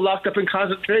people locked up in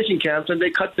concentration camps, and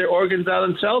they cut their organs out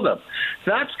and sell them.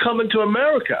 That's coming to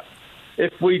America.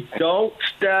 If we don't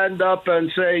stand up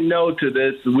and say no to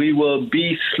this, we will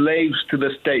be slaves to the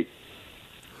state.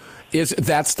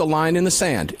 That's the line in the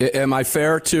sand. Am I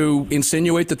fair to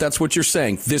insinuate that that's what you're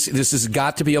saying? This has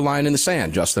got to be a line in the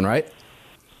sand, Justin, right?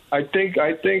 I think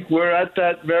we're at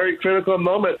that very critical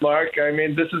moment, Mark. I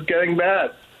mean, this is getting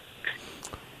bad.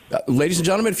 Ladies and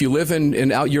gentlemen, if you live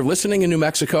you're listening in New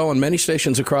Mexico on many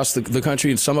stations across the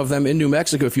country, and some of them in New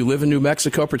Mexico. If you live in New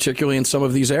Mexico, particularly in some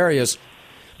of these areas,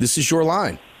 this is your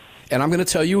line. And I'm going to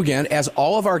tell you again, as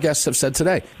all of our guests have said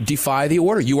today, defy the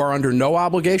order. You are under no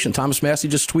obligation. Thomas Massey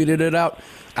just tweeted it out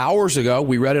hours ago.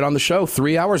 We read it on the show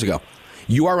 3 hours ago.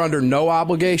 You are under no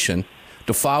obligation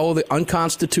to follow the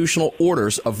unconstitutional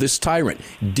orders of this tyrant.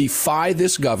 Defy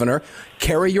this governor.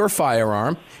 Carry your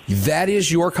firearm. That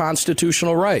is your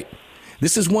constitutional right.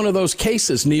 This is one of those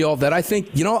cases, Neil, that I think,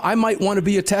 I might want to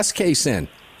be a test case in.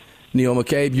 Neil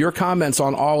McCabe, your comments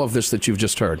on all of this that you've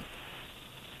just heard.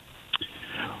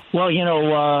 Well,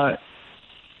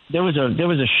 there was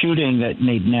a shooting that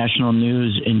made national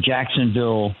news in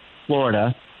Jacksonville,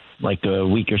 Florida, like a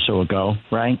week or so ago,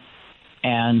 right?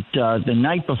 And the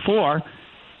night before,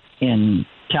 in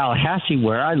Tallahassee,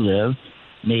 where I live,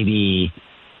 maybe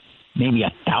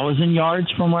 1,000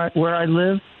 yards from where I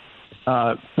live,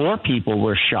 4 people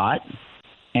were shot,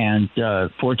 and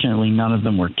fortunately none of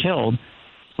them were killed.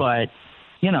 But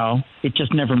it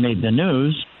just never made the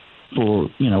news. For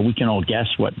we can all guess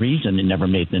what reason it never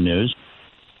made the news,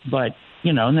 but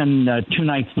and then 2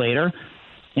 nights later,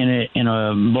 in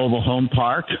a mobile home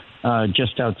park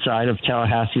just outside of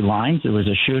Tallahassee lines, there was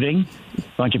a shooting. A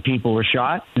bunch of people were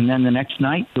shot, and then the next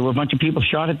night there were a bunch of people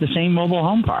shot at the same mobile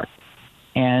home park.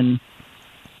 And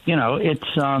it's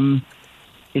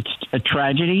a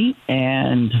tragedy,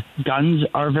 and guns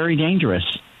are very dangerous.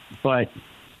 But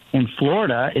in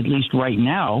Florida, at least right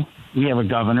now, we have a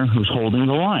governor who's holding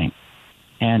the line.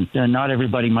 And not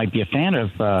everybody might be a fan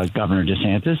of Governor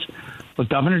DeSantis, but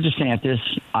Governor DeSantis,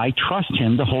 I trust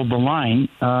him to hold the line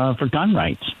for gun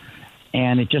rights.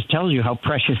 And it just tells you how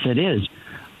precious it is.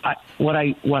 What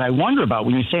I wonder about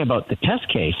when you say about the test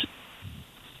case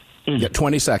is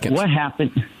 20 seconds. What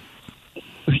happened?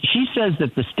 She says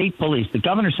that the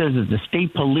governor says that the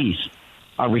state police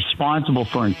are responsible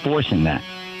for enforcing that.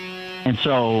 And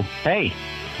so, hey,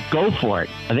 go for it.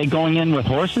 Are they going in with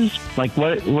horses? Like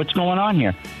what's going on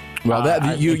here?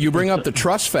 Well, you bring up the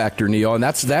trust factor, Neil, and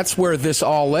that's where this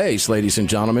all lays, ladies and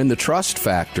gentlemen. The trust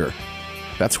factor.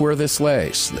 That's where this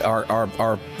lays.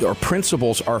 Our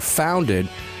principles are founded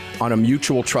on a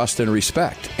mutual trust and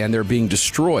respect, and they're being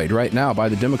destroyed right now by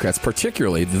the Democrats,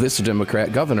 particularly this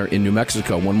Democrat governor in New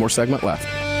Mexico. One more segment left.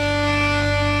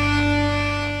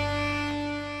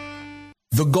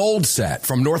 The Gold Set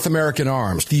from North American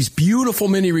Arms. These beautiful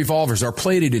mini revolvers are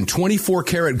plated in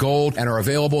 24-karat gold and are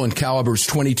available in calibers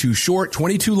 22 short,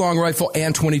 22 long rifle,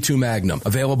 and 22 magnum.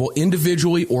 Available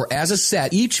individually or as a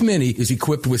set, each mini is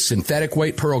equipped with synthetic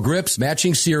white pearl grips,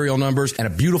 matching serial numbers, and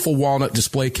a beautiful walnut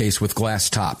display case with glass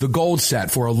top. The Gold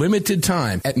Set for a limited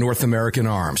time at North American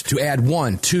Arms. To add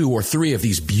 1, 2, or 3 of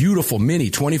these beautiful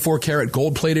mini 24-karat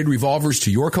gold-plated revolvers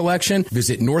to your collection,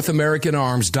 visit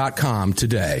NorthAmericanArms.com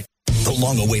today. The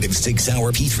long-awaited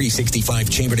 6-hour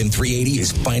P365 chambered in .380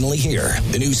 is finally here.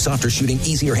 The new softer shooting,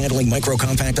 easier handling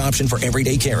micro-compact option for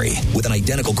everyday carry. With an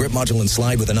identical grip module and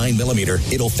slide with a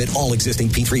 9mm, it'll fit all existing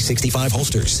P365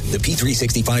 holsters. The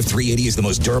P365 .380 is the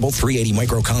most durable .380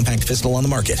 micro-compact pistol on the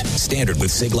market. Standard with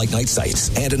SIG-like night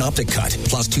sights and an optic cut,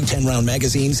 plus 2 10-round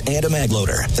magazines and a mag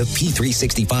loader. The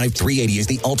P365 .380 is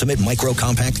the ultimate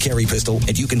micro-compact carry pistol,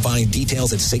 and you can find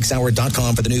details at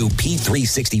SIGSauer.com for the new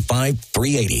P365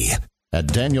 .380. At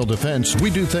Daniel Defense, we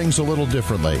do things a little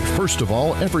differently. First of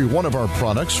all, every one of our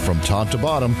products, from top to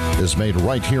bottom, is made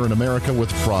right here in America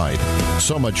with pride.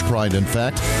 So much pride, in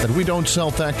fact, that we don't sell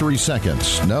factory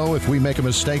seconds. No, if we make a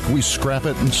mistake, we scrap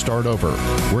it and start over.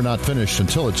 We're not finished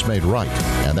until it's made right.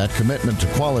 And that commitment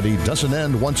to quality doesn't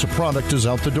end once a product is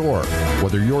out the door.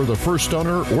 Whether you're the first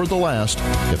owner or the last,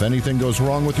 if anything goes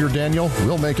wrong with your Daniel,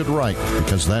 we'll make it right,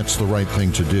 because that's the right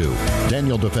thing to do.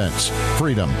 Daniel Defense.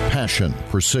 Freedom, passion,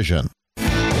 precision.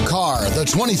 Car, the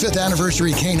 25th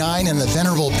anniversary K9 and the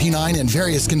venerable P9 in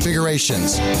various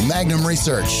configurations. Magnum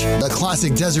Research, the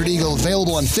classic Desert Eagle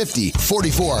available in 50,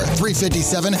 44,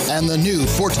 357, and the new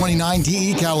 429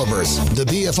 DE calibers. The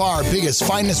BFR biggest,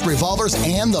 finest revolvers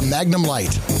and the Magnum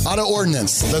Light. Auto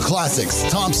Ordnance, the classics.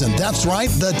 Thompson, that's right,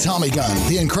 the Tommy gun,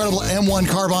 the incredible M1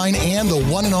 carbine, and the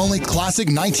one and only classic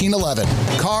 1911.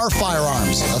 Car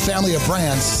Firearms, a family of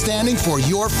brands standing for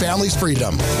your family's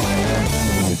freedom.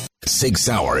 Sig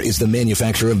Sauer is the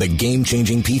manufacturer of the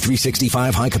game-changing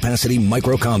P365 high-capacity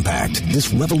micro-compact.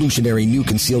 This revolutionary new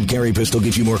concealed carry pistol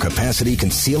gives you more capacity,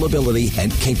 concealability,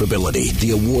 and capability.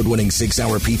 The award-winning Sig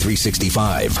Sauer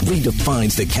P365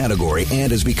 redefines the category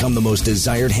and has become the most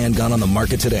desired handgun on the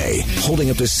market today.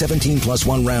 Holding up to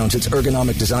 17+1 rounds, its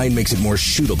ergonomic design makes it more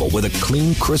shootable with a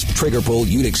clean, crisp trigger pull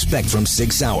you'd expect from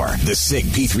Sig Sauer. The Sig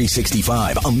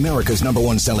P365, America's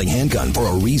 #1 selling handgun for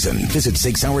a reason. Visit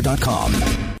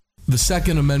SigSauer.com. The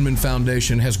Second Amendment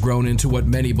Foundation has grown into what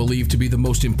many believe to be the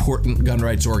most important gun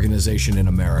rights organization in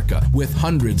America. With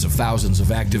hundreds of thousands of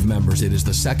active members, it is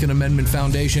the Second Amendment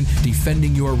Foundation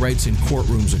defending your rights in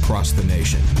courtrooms across the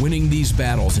nation. Winning these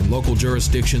battles in local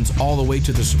jurisdictions all the way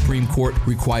to the Supreme Court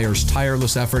requires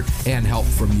tireless effort and help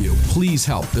from you. Please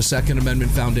help the Second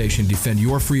Amendment Foundation defend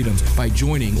your freedoms by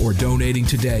joining or donating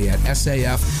today at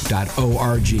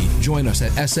saf.org. Join us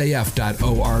at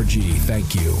saf.org.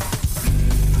 Thank you.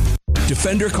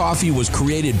 Defender Coffee was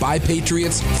created by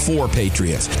patriots for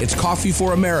patriots. It's coffee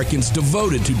for Americans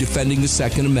devoted to defending the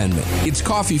Second Amendment. It's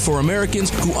coffee for Americans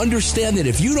who understand that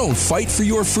if you don't fight for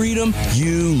your freedom,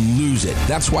 you lose it.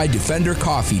 That's why Defender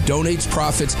Coffee donates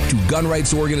profits to gun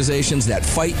rights organizations that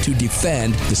fight to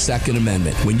defend the Second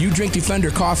Amendment. When you drink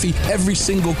Defender Coffee, every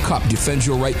single cup defends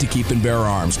your right to keep and bear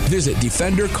arms. Visit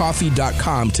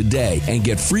DefenderCoffee.com today and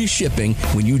get free shipping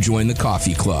when you join the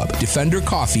coffee club.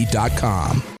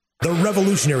 DefenderCoffee.com. The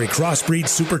revolutionary Crossbreed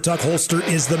Super Tuck holster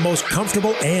is the most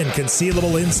comfortable and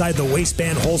concealable inside the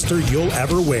waistband holster you'll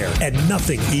ever wear, and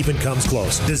nothing even comes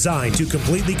close. Designed to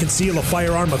completely conceal a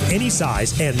firearm of any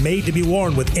size and made to be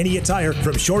worn with any attire,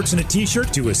 from shorts and a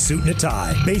t-shirt to a suit and a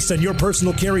tie. Based on your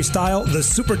personal carry style, the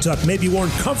Super Tuck may be worn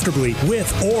comfortably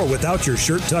with or without your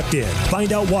shirt tucked in.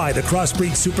 Find out why the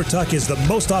Crossbreed Super Tuck is the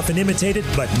most often imitated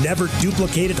but never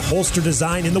duplicated holster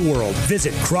design in the world.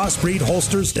 Visit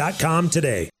crossbreedholsters.com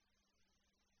today.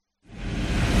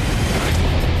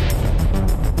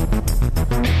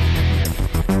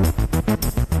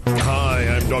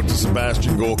 Dr.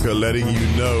 Sebastian Gorka letting you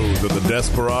know that the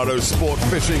Desperado Sport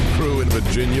Fishing Crew in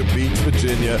Virginia Beach,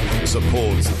 Virginia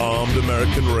supports Armed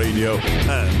American Radio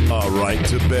and our right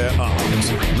to bear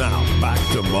arms. Now, back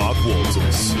to Mark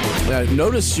Walters.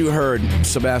 Notice you heard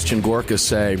Sebastian Gorka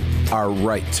say our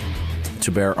right to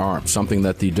bear arms, something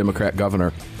that the Democrat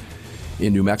governor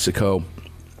in New Mexico,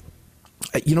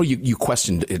 you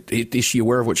questioned, is she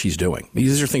aware of what she's doing?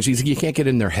 These are things you can't get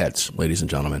in their heads, ladies and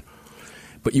gentlemen.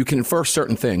 But you can infer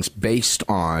certain things based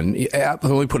on, let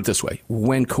me put it this way.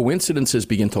 When coincidences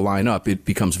begin to line up, it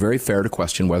becomes very fair to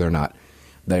question whether or not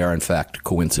they are in fact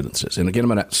coincidences. And again,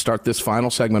 I'm going to start this final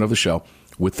segment of the show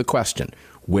with the question,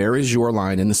 where is your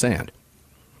line in the sand?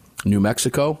 New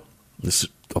Mexico, this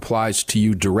applies to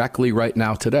you directly right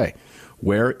now today.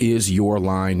 Where is your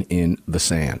line in the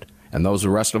sand? And those of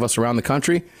the rest of us around the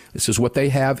country, this is what they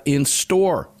have in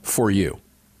store for you.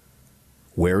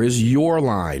 Where is your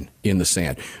line in the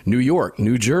sand? New York,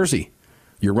 New Jersey,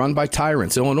 you're run by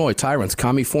tyrants. Illinois, tyrants.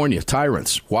 California,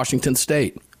 tyrants. Washington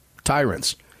State,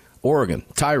 tyrants. Oregon,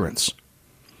 tyrants.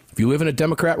 If you live in a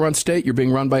Democrat-run state, you're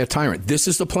being run by a tyrant. This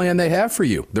is the plan they have for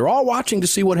you. They're all watching to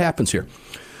see what happens here.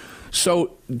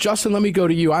 So, Justin, let me go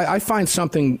to you. I find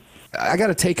something, I got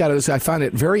to take out of this. I find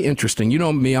it very interesting. You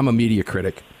know me, I'm a media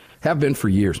critic. Have been for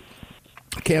years.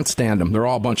 I can't stand them. They're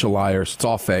all a bunch of liars. It's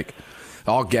all fake.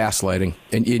 All gaslighting.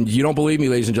 And you don't believe me,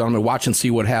 ladies and gentlemen, watch and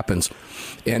see what happens.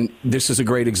 And this is a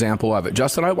great example of it.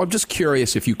 Justin, I'm just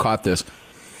curious if you caught this.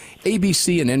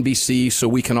 ABC and NBC, so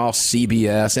we can all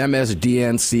CBS,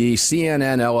 MSDNC,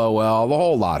 CNN, LOL, the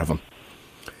whole lot of them.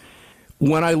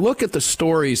 When I look at the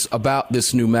stories about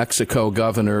this New Mexico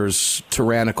governor's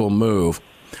tyrannical move,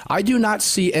 I do not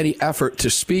see any effort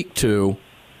to speak to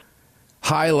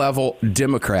high-level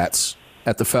Democrats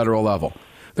at the federal level.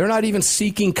 They're not even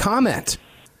seeking comment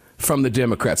from the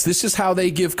Democrats. This is how they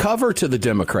give cover to the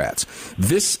Democrats.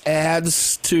 This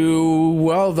adds to,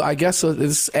 well, I guess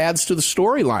this adds to the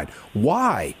storyline.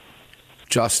 Why,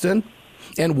 Justin?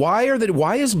 And why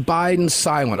is Biden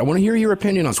silent? I want to hear your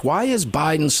opinion on this. Why is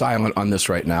Biden silent on this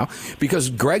right now? Because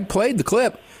Greg played the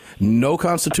clip. No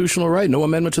constitutional right, no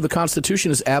amendment to the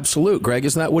Constitution is absolute. Greg,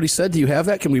 isn't that what he said? Do you have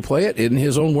that? Can we play it in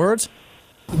his own words?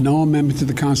 No amendment to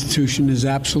the Constitution is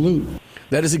absolute.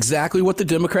 That is exactly what the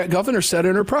Democrat governor said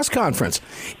in her press conference.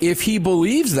 If he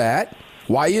believes that,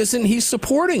 why isn't he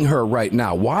supporting her right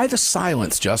now? Why the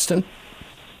silence, Justin?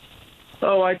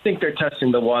 Oh, I think they're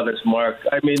testing the waters, Mark.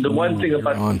 I mean, the one thing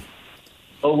about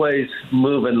always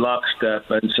move in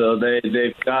lockstep, and so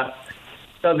they've got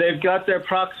their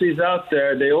proxies out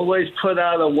there. They always put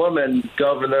out a woman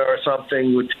governor or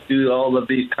something which do all of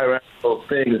these tyrannical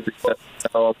things because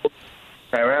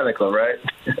tyrannical, right?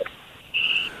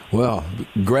 Well,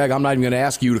 Greg, I'm not even going to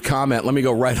ask you to comment. Let me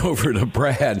go right over to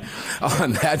Brad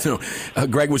on that.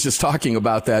 Greg was just talking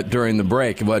about that during the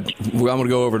break, but I'm going to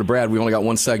go over to Brad. We only got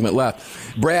one segment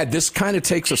left. Brad, this kind of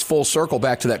takes us full circle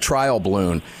back to that trial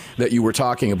balloon that you were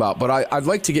talking about, but I'd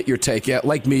like to get your take. Yeah,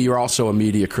 like me, you're also a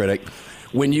media critic.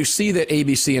 When you see that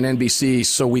ABC and NBC,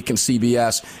 So Week and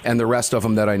CBS, and the rest of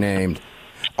them that I named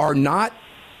are not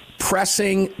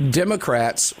pressing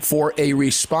Democrats for a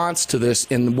response to this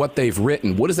in what they've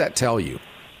written, what does that tell you?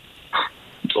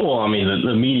 Well, I mean,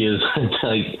 the media is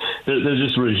like they're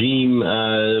just regime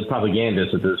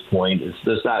propagandists at this point.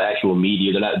 It's not actual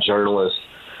media. They're not journalists.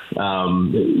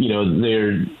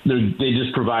 They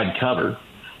just provide cover,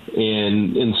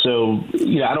 and so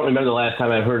I don't remember the last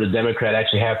time I've heard a Democrat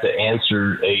actually have to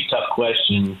answer a tough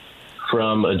question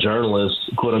from a journalist,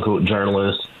 quote unquote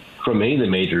journalist, from any of the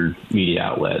major media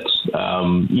outlets.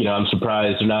 I'm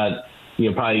surprised they're not,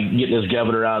 probably getting this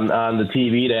governor on the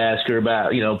TV to ask her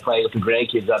about, playing with the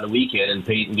grandkids on the weekend and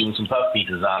doing some puff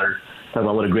pieces on her, talking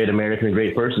about what a great American and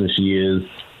great person she is,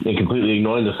 and completely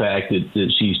ignoring the fact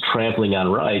that she's trampling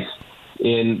on rights.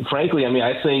 And frankly, I mean,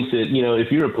 I think that,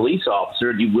 if you're a police officer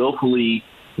and you willfully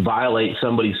violate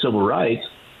somebody's civil rights,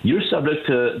 you're subject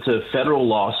to federal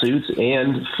lawsuits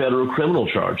and federal criminal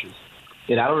charges.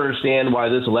 And I don't understand why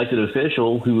this elected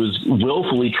official who is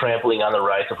willfully trampling on the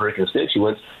rights of her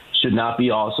constituents should not be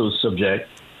also subject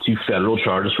to federal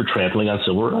charges for trampling on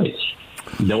civil rights.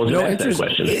 No one's asked that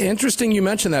question. Interesting you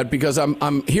mentioned that, because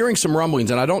I'm hearing some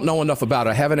rumblings, and I don't know enough about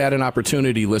it. I haven't had an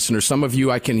opportunity, listeners. Some of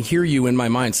you, I can hear you in my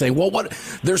mind saying, well,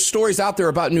 there's stories out there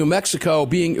about New Mexico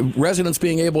residents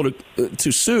being able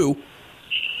to sue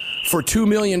for $2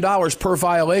 million per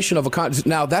violation of a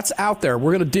Now, that's out there.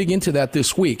 We're going to dig into that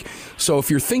this week. So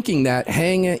if you're thinking that,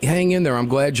 hang in there. I'm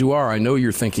glad you are. I know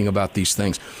you're thinking about these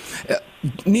things.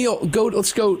 Neil,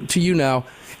 let's go to you now.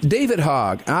 David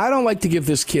Hogg, I don't like to give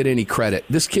this kid any credit.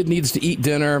 This kid needs to eat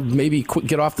dinner, maybe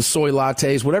get off the soy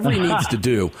lattes, whatever he needs to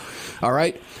do. All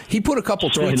right? He put a couple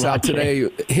tweets out today.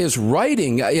 His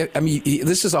writing, I mean,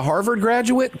 this is a Harvard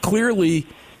graduate, clearly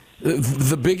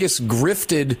the biggest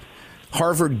grifted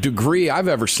Harvard degree I've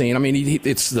ever seen. I mean,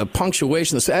 it's the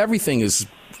punctuation, everything is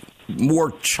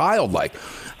more childlike.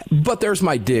 But there's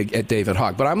my dig at David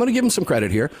Hogg. But I'm going to give him some credit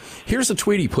here. Here's a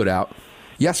tweet he put out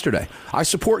yesterday. I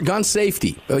support gun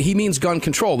safety. He means gun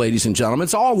control, ladies and gentlemen.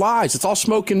 It's all lies. It's all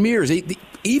smoke and mirrors.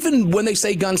 Even when they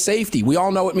say gun safety, we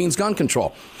all know it means gun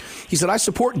control. He said, I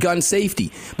support gun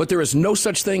safety, but there is no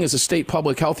such thing as a state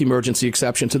public health emergency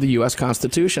exception to the U.S.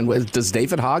 Constitution. Does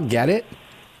David Hogg get it?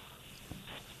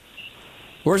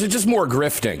 Or is it just more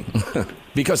grifting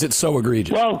because it's so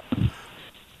egregious? Well,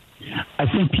 I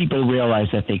think people realize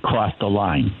that they crossed the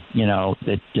line,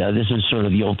 that this is sort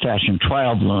of the old-fashioned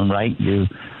trial balloon, right? You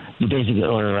basically,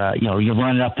 you're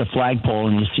running up the flagpole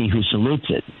and you see who salutes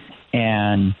it.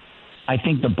 And I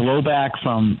think the blowback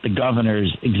from the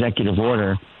governor's executive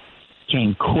order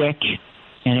came quick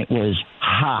and it was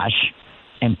harsh.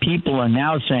 And people are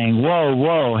now saying,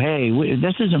 whoa, hey,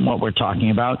 this isn't what we're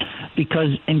talking about,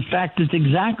 because, in fact, it's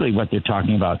exactly what they're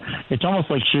talking about. It's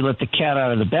almost like she let the cat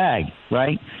out of the bag,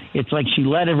 right? It's like she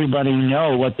let everybody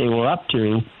know what they were up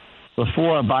to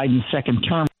before Biden's second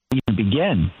term even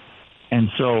began. And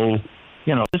so,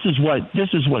 this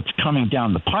is what's coming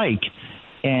down the pike,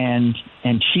 and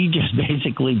she just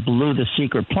basically blew the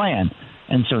secret plan.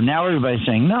 And so now everybody's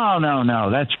saying, no,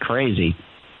 that's crazy.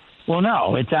 Well,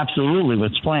 no, it's absolutely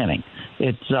what's planning.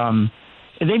 It's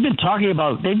they've been talking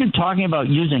about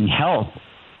using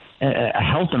a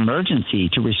health emergency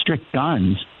to restrict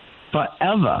guns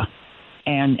forever,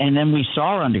 And then we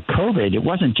saw under COVID, it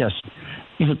wasn't just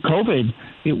COVID.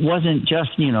 It wasn't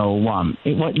just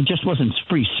it just wasn't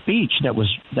free speech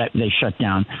that they shut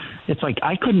down. It's like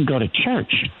I couldn't go to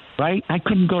church, right? I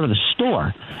couldn't go to the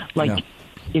store. Like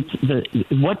it's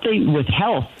with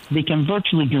health, they can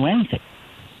virtually do anything.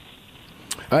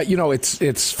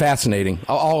 It's fascinating.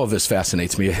 All of this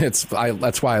fascinates me.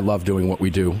 That's why I love doing what we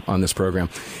do on this program.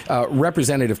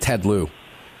 Representative Ted Lieu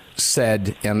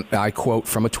said, and I quote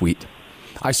from a tweet,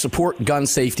 "I support gun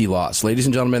safety laws." Ladies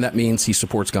and gentlemen, that means he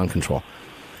supports gun control.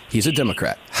 He's a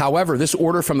Democrat. However, this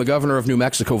order from the governor of New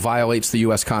Mexico violates the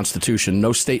U.S. Constitution.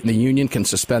 No state in the union can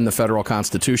suspend the federal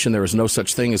Constitution. There is no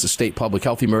such thing as a state public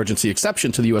health emergency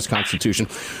exception to the U.S. Constitution,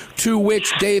 to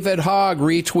which David Hogg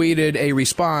retweeted a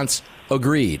response,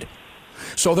 agreed.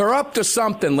 So they're up to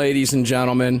something, ladies and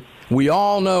gentlemen. We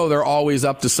all know they're always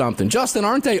up to something. Justin,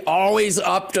 aren't they always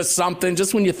up to something?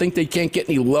 Just when you think they can't get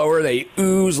any lower, they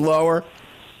ooze lower.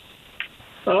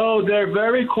 Oh, they're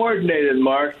very coordinated,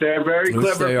 Mark. They're very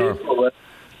clever people.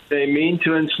 They mean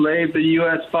to enslave the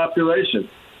U.S. population.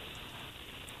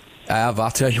 I'll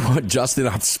tell you what, Justin,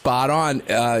 I'm spot on.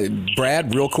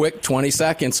 Brad, real quick, 20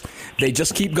 seconds. They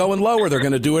just keep going lower. They're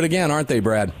going to do it again, aren't they,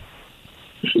 Brad?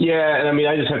 Yeah, and I mean,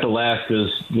 I just have to laugh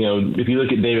because, if you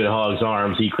look at David Hogg's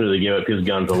arms, he clearly gave up his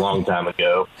guns a long time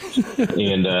ago.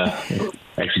 And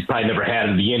actually probably never had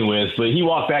them to begin with. But he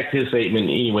walked back to his statement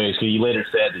anyways, because he later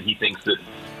said that he thinks that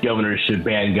governors should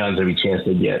ban guns every chance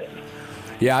they get.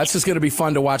 Yeah, it's just going to be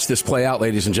fun to watch this play out,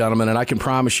 ladies and gentlemen. And I can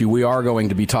promise you we are going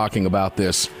to be talking about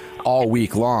this all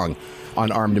week long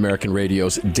on Armed American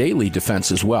Radio's Daily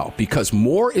Defense as well, because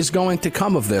more is going to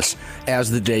come of this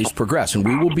as the days progress. And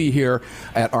we will be here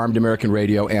at Armed American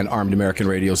Radio and Armed American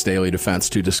Radio's Daily Defense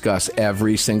to discuss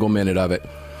every single minute of it.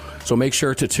 So make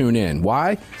sure to tune in.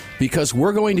 Why? Because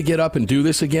we're going to get up and do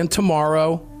this again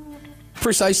tomorrow,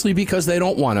 precisely because they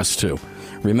don't want us to.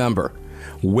 Remember,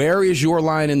 where is your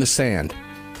line in the sand?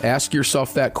 Ask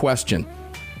yourself that question.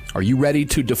 Are you ready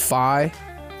to defy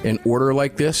an order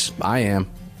like this? I am.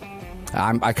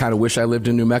 I kind of wish I lived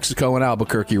in New Mexico and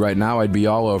Albuquerque right now. I'd be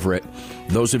all over it.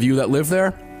 Those of you that live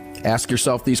there, ask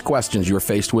yourself these questions. You're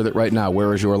faced with it right now.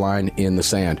 Where is your line in the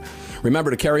sand?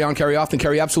 Remember to carry on, carry often,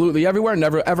 carry absolutely everywhere.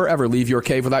 Never, ever, ever leave your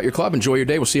cave without your club. Enjoy your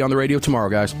day. We'll see you on the radio tomorrow,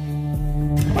 guys.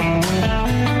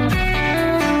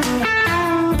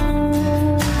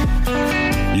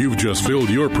 You've just filled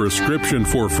your prescription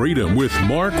for freedom with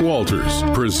Mark Walters,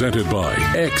 presented by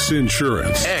X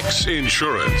Insurance. X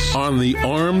Insurance on the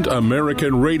Armed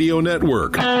American Radio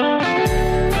Network.